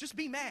 Like, just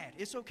be mad.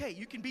 It's okay.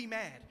 You can be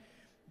mad.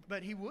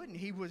 But he wouldn't.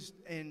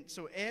 And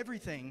so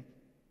everything,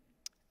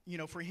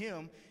 for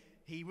him,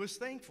 he was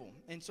thankful.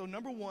 And so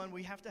number one,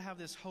 we have to have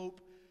this hope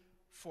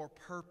for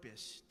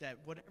purpose, that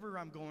whatever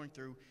I'm going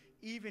through,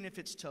 even if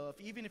it's tough,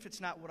 even if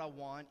it's not what I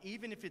want,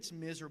 even if it's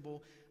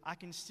miserable, I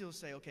can still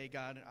say, okay,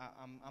 God,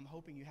 I'm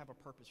hoping you have a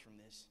purpose from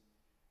this.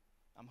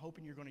 I'm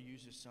hoping you're going to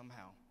use this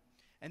somehow.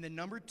 And then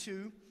number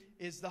two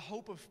is the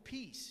hope of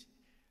peace.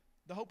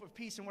 The hope of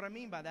peace. And what I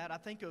mean by that, I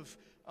think of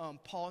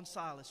Paul and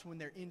Silas when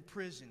they're in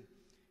prison.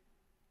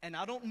 And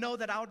I don't know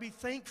that I would be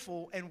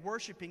thankful and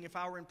worshiping if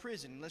I were in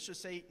prison. Let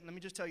me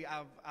just tell you,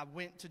 I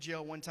went to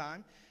jail one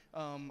time,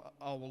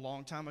 a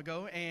long time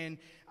ago, and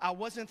I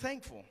wasn't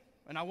thankful.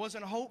 And I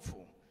wasn't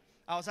hopeful.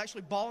 I was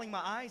actually bawling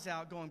my eyes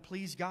out going,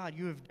 please, God,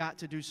 you have got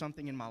to do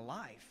something in my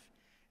life.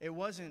 It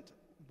wasn't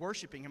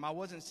worshiping Him. I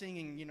wasn't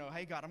singing,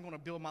 hey, God, I'm going to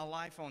build my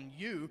life on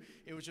You.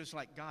 It was just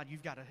like, God,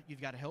 you've got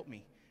to help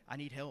me. I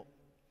need help.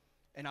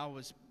 And I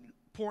was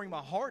pouring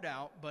my heart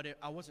out, but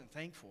I wasn't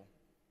thankful.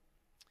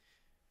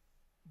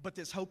 But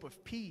this hope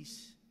of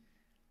peace,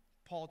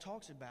 Paul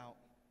talks about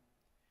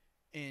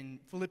in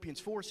Philippians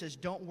 4, says,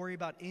 don't worry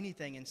about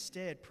anything.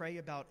 Instead, pray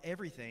about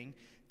everything.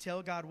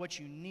 Tell God what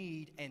you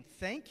need and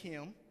thank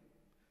Him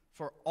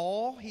for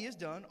all He has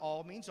done.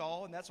 All means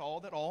all, and that's all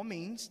that all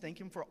means. Thank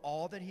Him for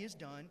all that He has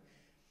done.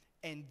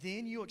 And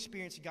then you'll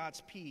experience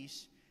God's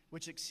peace,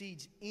 which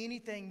exceeds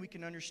anything we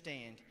can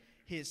understand.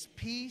 His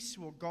peace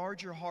will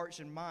guard your hearts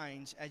and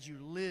minds as you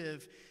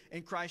live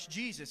in Christ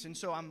Jesus. And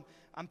so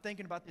I'm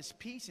thinking about this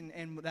peace,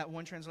 and that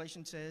one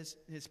translation says,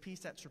 His peace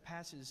that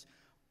surpasses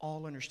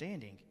all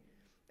understanding.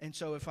 And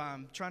so if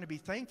I'm trying to be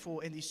thankful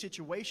in these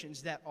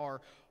situations that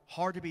are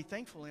hard to be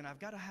thankful in, I've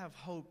got to have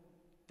hope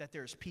that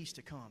there's peace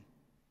to come.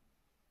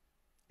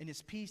 And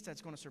it's peace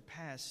that's going to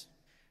surpass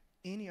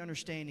any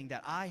understanding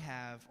that I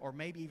have, or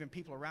maybe even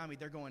people around me.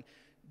 They're going,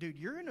 dude,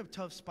 you're in a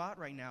tough spot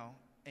right now,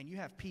 and you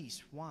have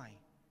peace. Why?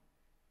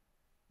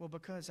 Well,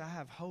 because I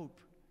have hope.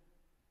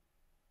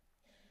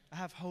 I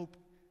have hope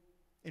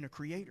in a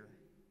Creator.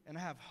 And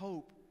I have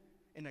hope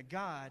in a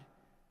God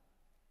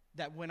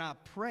that when I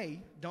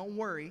pray, don't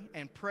worry,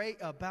 and pray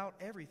about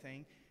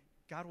everything,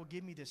 God will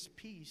give me this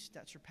peace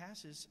that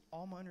surpasses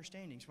all my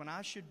understandings. When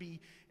I should be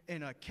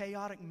in a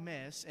chaotic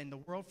mess and the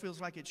world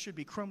feels like it should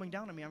be crumbling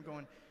down on me, I'm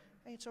going,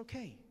 hey, it's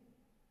okay.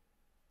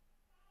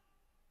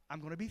 I'm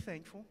going to be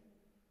thankful.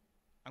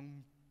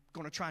 I'm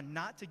going to try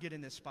not to get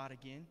in this spot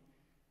again.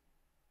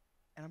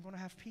 And I'm going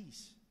to have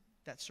peace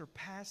that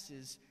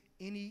surpasses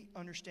any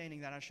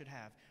understanding that I should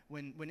have.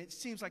 When it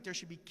seems like there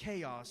should be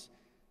chaos,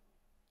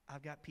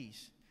 I've got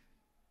peace.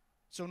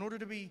 So in order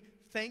to be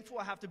thankful,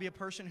 I have to be a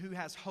person who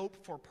has hope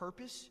for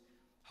purpose,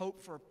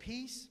 hope for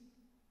peace.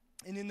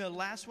 And then the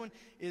last one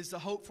is the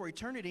hope for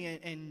eternity.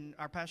 And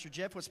our pastor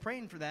Jeff was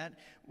praying for that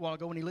a while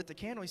ago when he lit the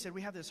candle. He said,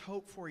 we have this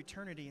hope for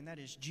eternity, and that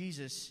is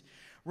Jesus.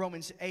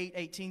 Romans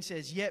 8:18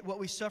 says, yet what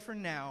we suffer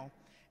now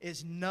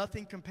is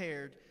nothing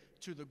compared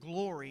to the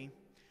glory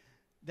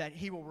that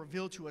He will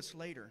reveal to us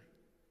later.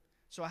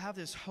 So I have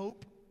this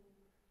hope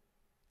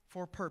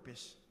for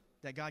purpose,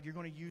 that God, you're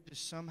going to use this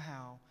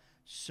somehow,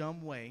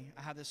 some way.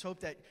 I have this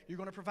hope that you're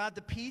going to provide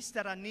the peace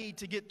that I need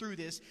to get through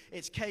this.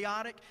 It's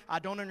chaotic. I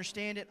don't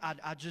understand it.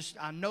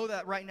 I know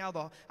that right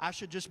now I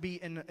should just be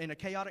in a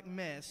chaotic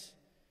mess,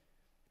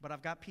 but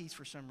I've got peace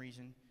for some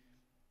reason.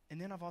 And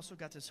then I've also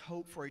got this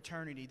hope for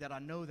eternity, that I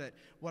know that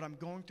what I'm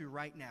going through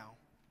right now,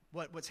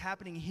 what's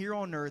happening here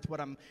on earth, what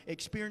I'm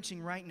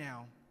experiencing right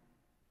now,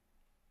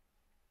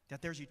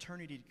 that there's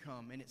eternity to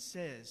come. And it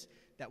says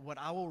that what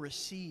I will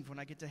receive when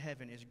I get to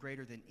heaven is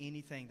greater than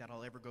anything that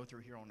I'll ever go through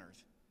here on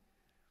earth.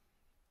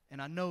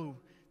 And I know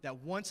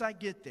that once I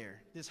get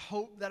there, this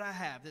hope that I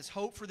have, this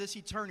hope for this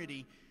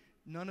eternity,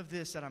 none of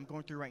this that I'm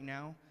going through right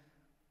now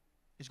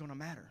is going to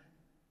matter.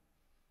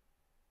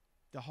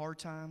 The hard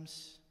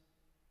times,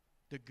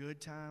 the good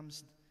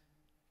times,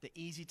 the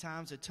easy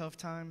times, the tough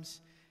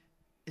times,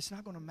 it's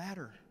not going to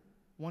matter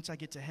once I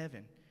get to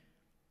heaven.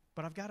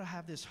 But I've got to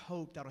have this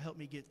hope that'll help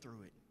me get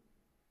through it.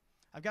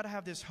 I've got to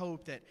have this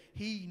hope that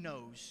He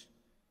knows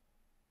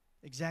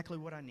exactly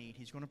what I need.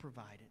 He's going to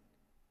provide it.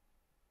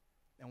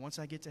 And once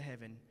I get to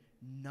heaven,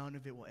 none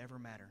of it will ever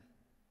matter,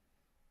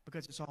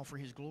 because it's all for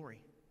His glory.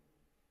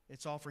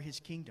 It's all for His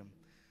kingdom.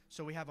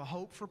 So we have a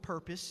hope for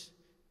purpose.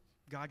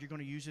 God, you're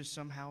going to use this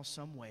somehow,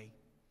 some way.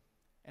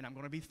 And I'm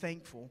going to be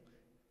thankful.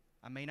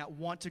 I may not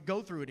want to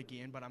go through it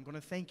again, but I'm going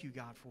to thank you,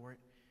 God, for it.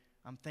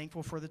 I'm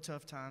thankful for the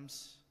tough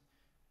times,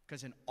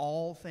 because in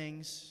all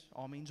things,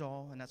 all means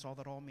all, and that's all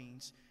that all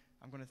means.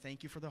 I'm going to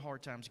thank you for the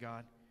hard times,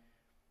 God.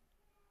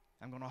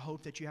 I'm going to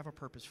hope that you have a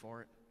purpose for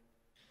it.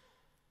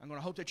 I'm going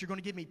to hope that you're going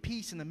to give me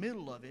peace in the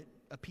middle of it,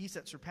 a peace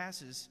that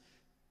surpasses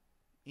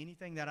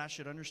anything that I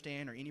should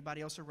understand or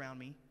anybody else around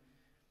me.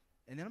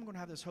 And then I'm going to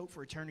have this hope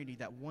for eternity,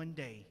 that one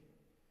day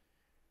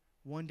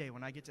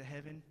when I get to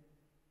heaven,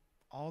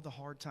 all the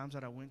hard times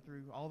that I went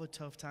through, all the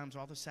tough times,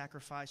 all the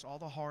sacrifice, all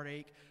the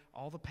heartache,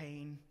 all the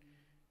pain,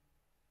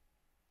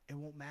 it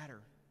won't matter.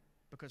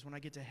 Because when I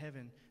get to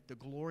heaven, the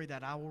glory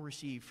that I will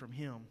receive from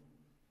Him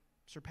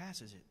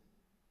surpasses it.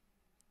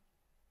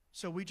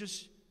 So we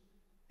just,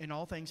 in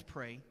all things,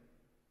 pray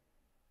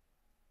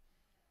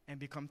and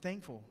become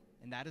thankful.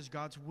 And that is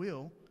God's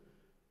will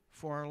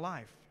for our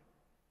life.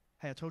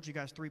 Hey, I told you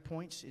guys 3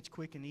 points. It's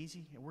quick and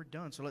easy, and we're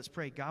done. So let's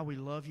pray. God, we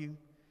love you.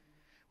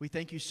 We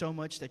thank you so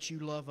much that you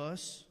love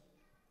us.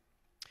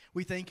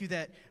 We thank you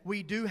that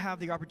we do have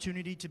the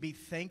opportunity to be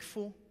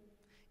thankful,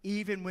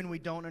 even when we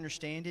don't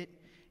understand it,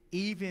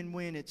 even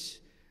when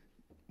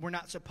we're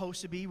not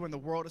supposed to be, when the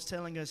world is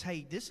telling us,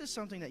 hey, this is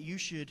something that you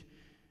should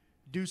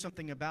do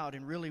something about,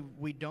 and really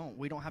we don't.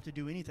 We don't have to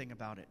do anything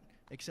about it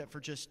except for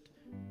just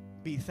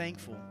be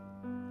thankful.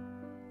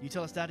 You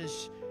tell us that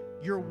is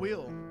your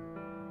will,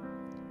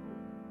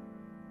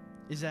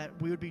 is that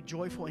we would be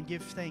joyful and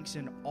give thanks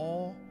in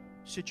all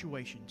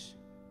situations.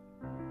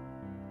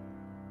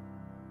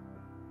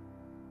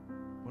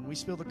 When we we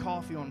spill the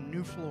coffee on a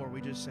new floor,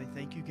 we just say,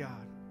 thank you,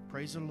 God.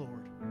 Praise the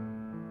Lord.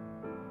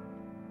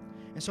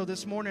 And so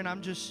this morning,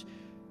 I'm just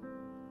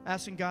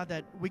asking God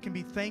that we can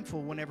be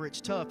thankful whenever it's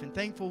tough and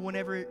thankful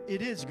whenever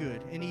it is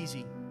good and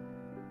easy.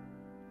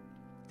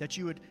 That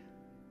you would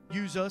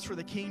use us for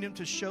the kingdom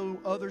to show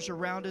others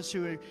around us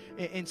who are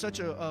in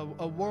such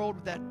a world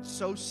that's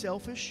so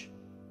selfish,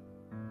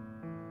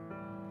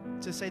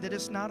 to say that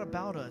it's not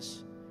about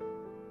us.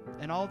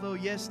 And although,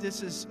 yes,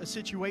 this is a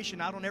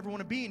situation I don't ever want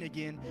to be in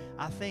again,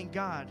 I thank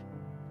God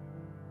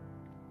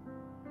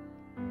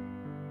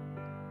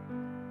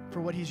for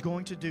what He's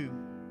going to do.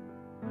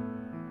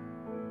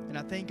 And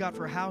I thank God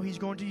for how He's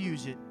going to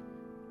use it.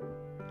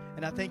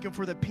 And I thank Him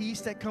for the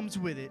peace that comes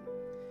with it.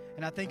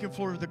 And I thank Him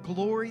for the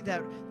glory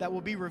that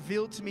will be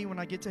revealed to me when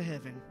I get to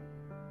heaven.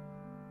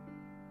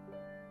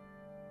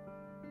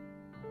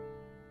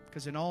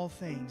 Because in all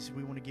things,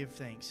 we want to give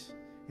thanks.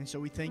 And so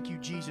we thank you,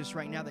 Jesus,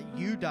 right now that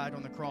you died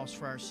on the cross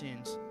for our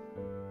sins.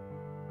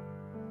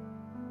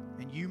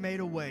 And you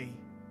made a way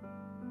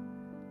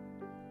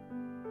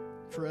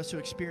for us to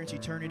experience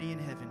eternity in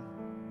heaven.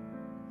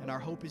 And our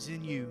hope is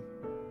in you,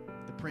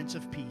 the Prince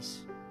of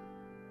Peace.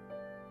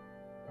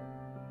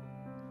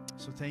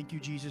 So thank you,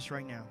 Jesus,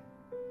 right now.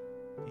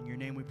 In your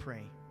name we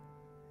pray.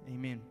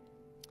 Amen.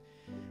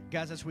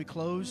 Guys, as we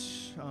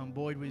close,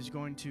 Boyd was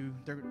going to,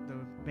 the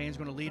band's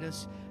going to lead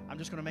us. I'm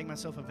just going to make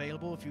myself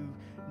available. If you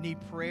need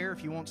prayer,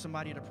 if you want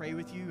somebody to pray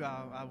with you,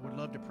 I would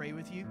love to pray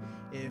with you.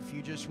 If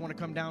you just want to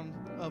come down,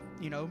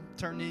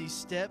 turn these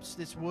steps,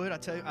 this wood,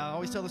 I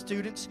always tell the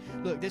students,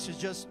 look, this is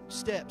just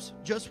steps,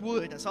 just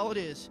wood, that's all it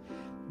is.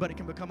 But it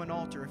can become an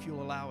altar if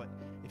you'll allow it.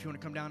 If you want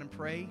to come down and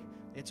pray,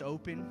 it's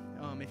open.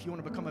 If you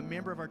want to become a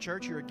member of our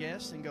church, you're a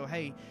guest, and go,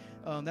 hey,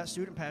 that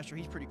student pastor,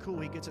 he's pretty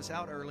cool. He gets us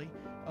out early.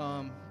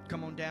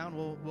 Come on down.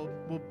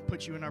 We'll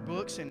put you in our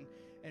books and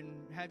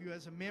have you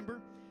as a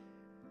member.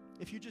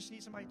 If you just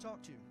need somebody to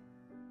talk to,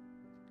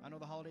 I know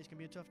the holidays can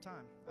be a tough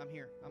time. I'm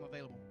here. I'm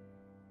available.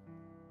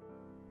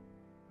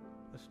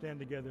 Let's stand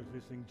together as we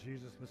sing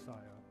Jesus Messiah.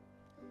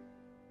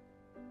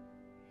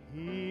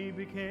 He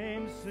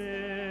became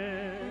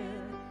sin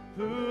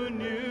who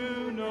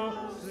knew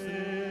no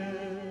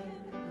sin,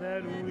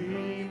 that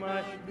we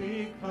might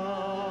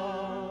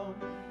become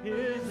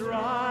His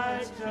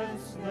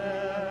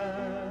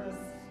righteousness.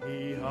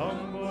 He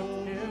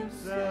humbled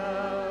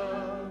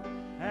Himself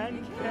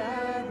and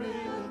carried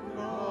the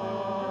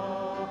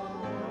cross.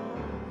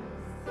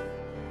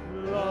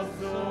 Love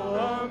so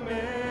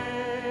amazing,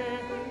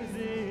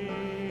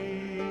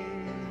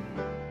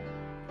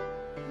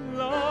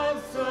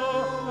 love so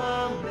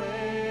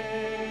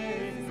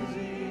amazing,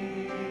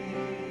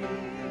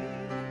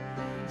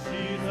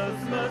 Jesus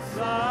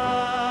Messiah.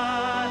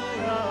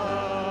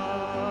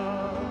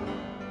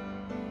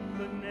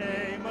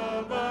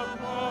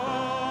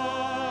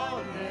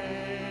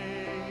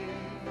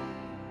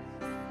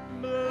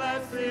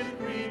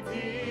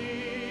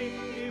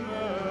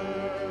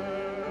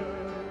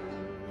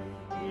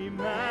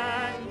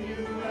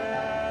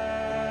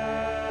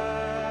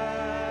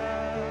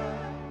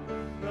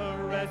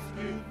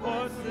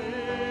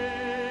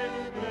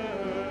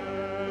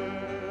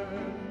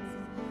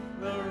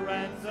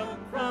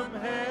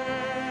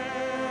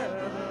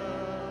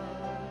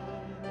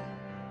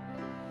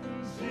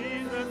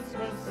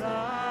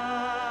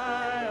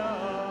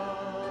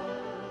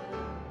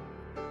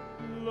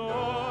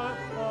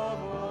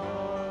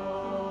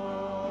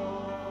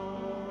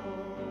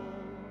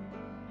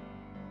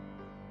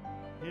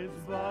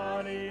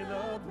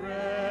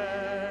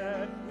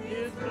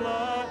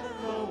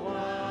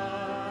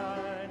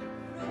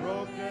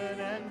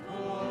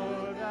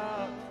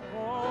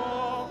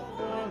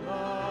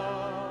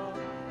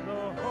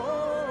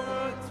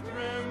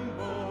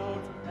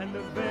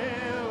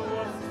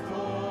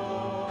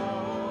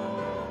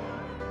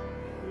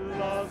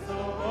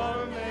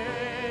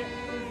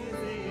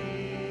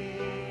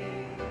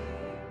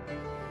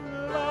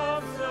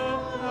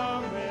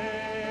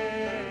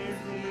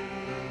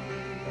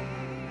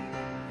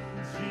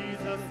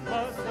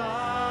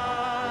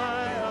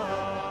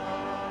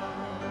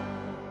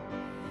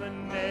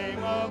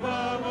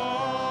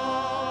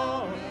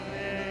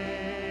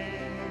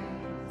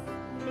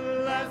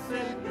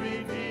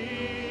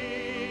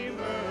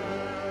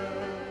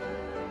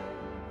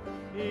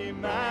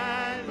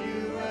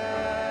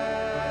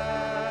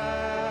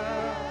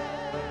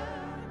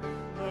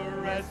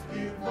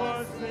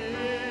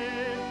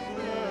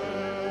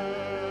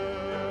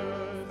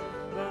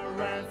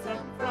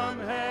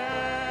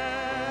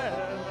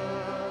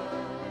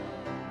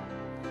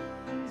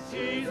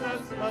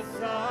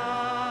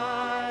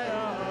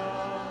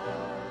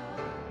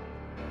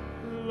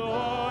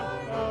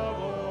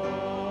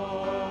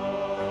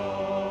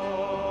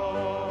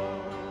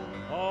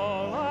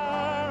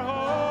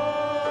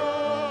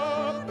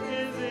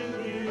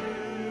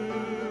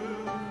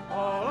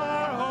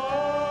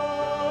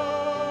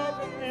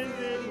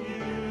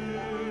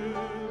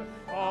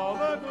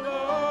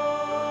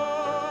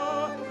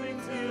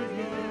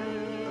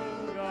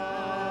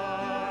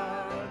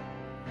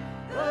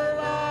 The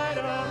light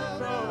of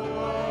the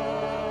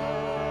world.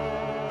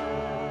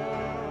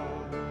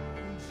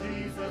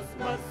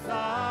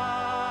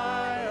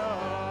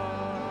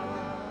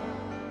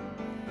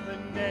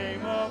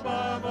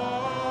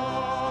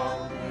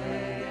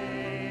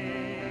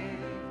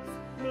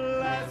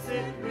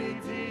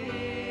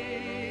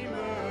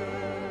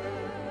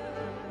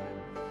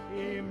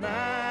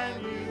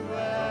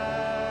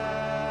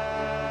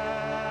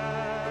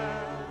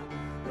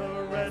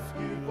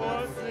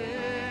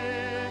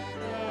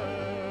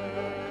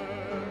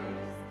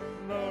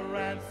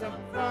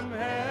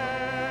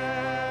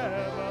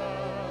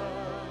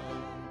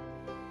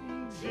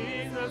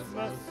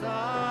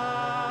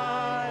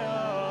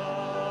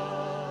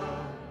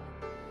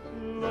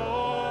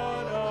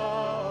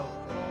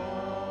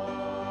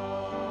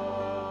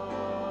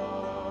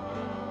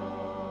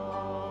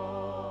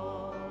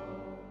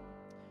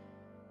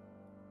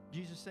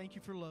 just thank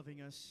you for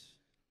loving us,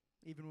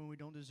 even when we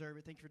don't deserve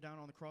it. Thank you for dying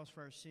on the cross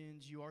for our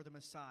sins. You are the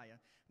Messiah.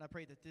 And I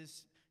pray that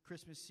this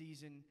Christmas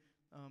season,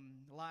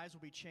 lives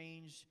will be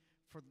changed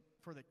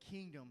for the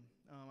kingdom.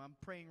 I'm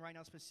praying right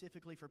now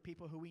specifically for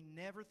people who we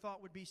never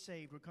thought would be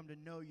saved would come to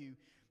know you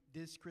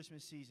this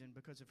Christmas season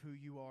because of who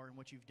you are and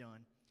what you've done.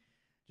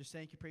 Just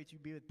thank you. Pray that you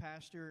be with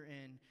Pastor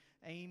and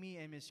Amy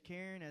and Miss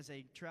Karen as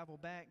they travel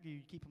back.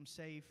 You keep them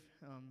safe,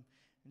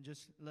 and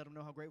just let them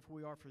know how grateful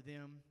we are for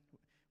them.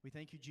 We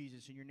thank you,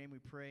 Jesus. In your name we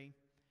pray.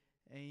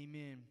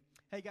 Amen.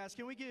 Hey, guys,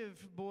 can we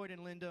give Boyd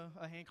and Linda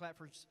a hand clap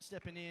for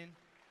stepping in?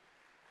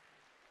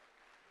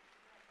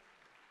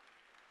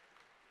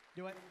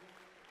 Do it.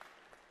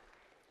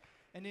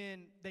 And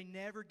then they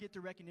never get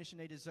the recognition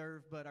they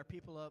deserve, but our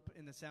people up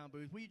in the sound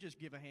booth, will you just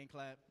give a hand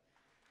clap?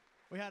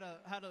 We had a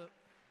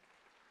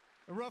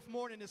rough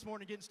morning this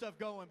morning getting stuff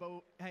going,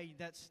 but hey,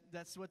 that's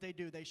what they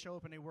do. They show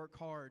up and they work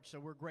hard, so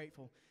we're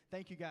grateful.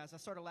 Thank you, guys. I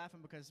started laughing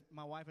because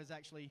my wife is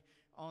actually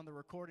on the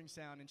recording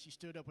sound, and she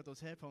stood up with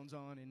those headphones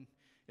on, and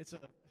it's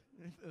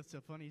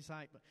a funny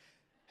sight. But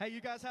hey,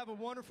 you guys have a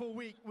wonderful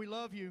week. We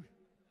love you.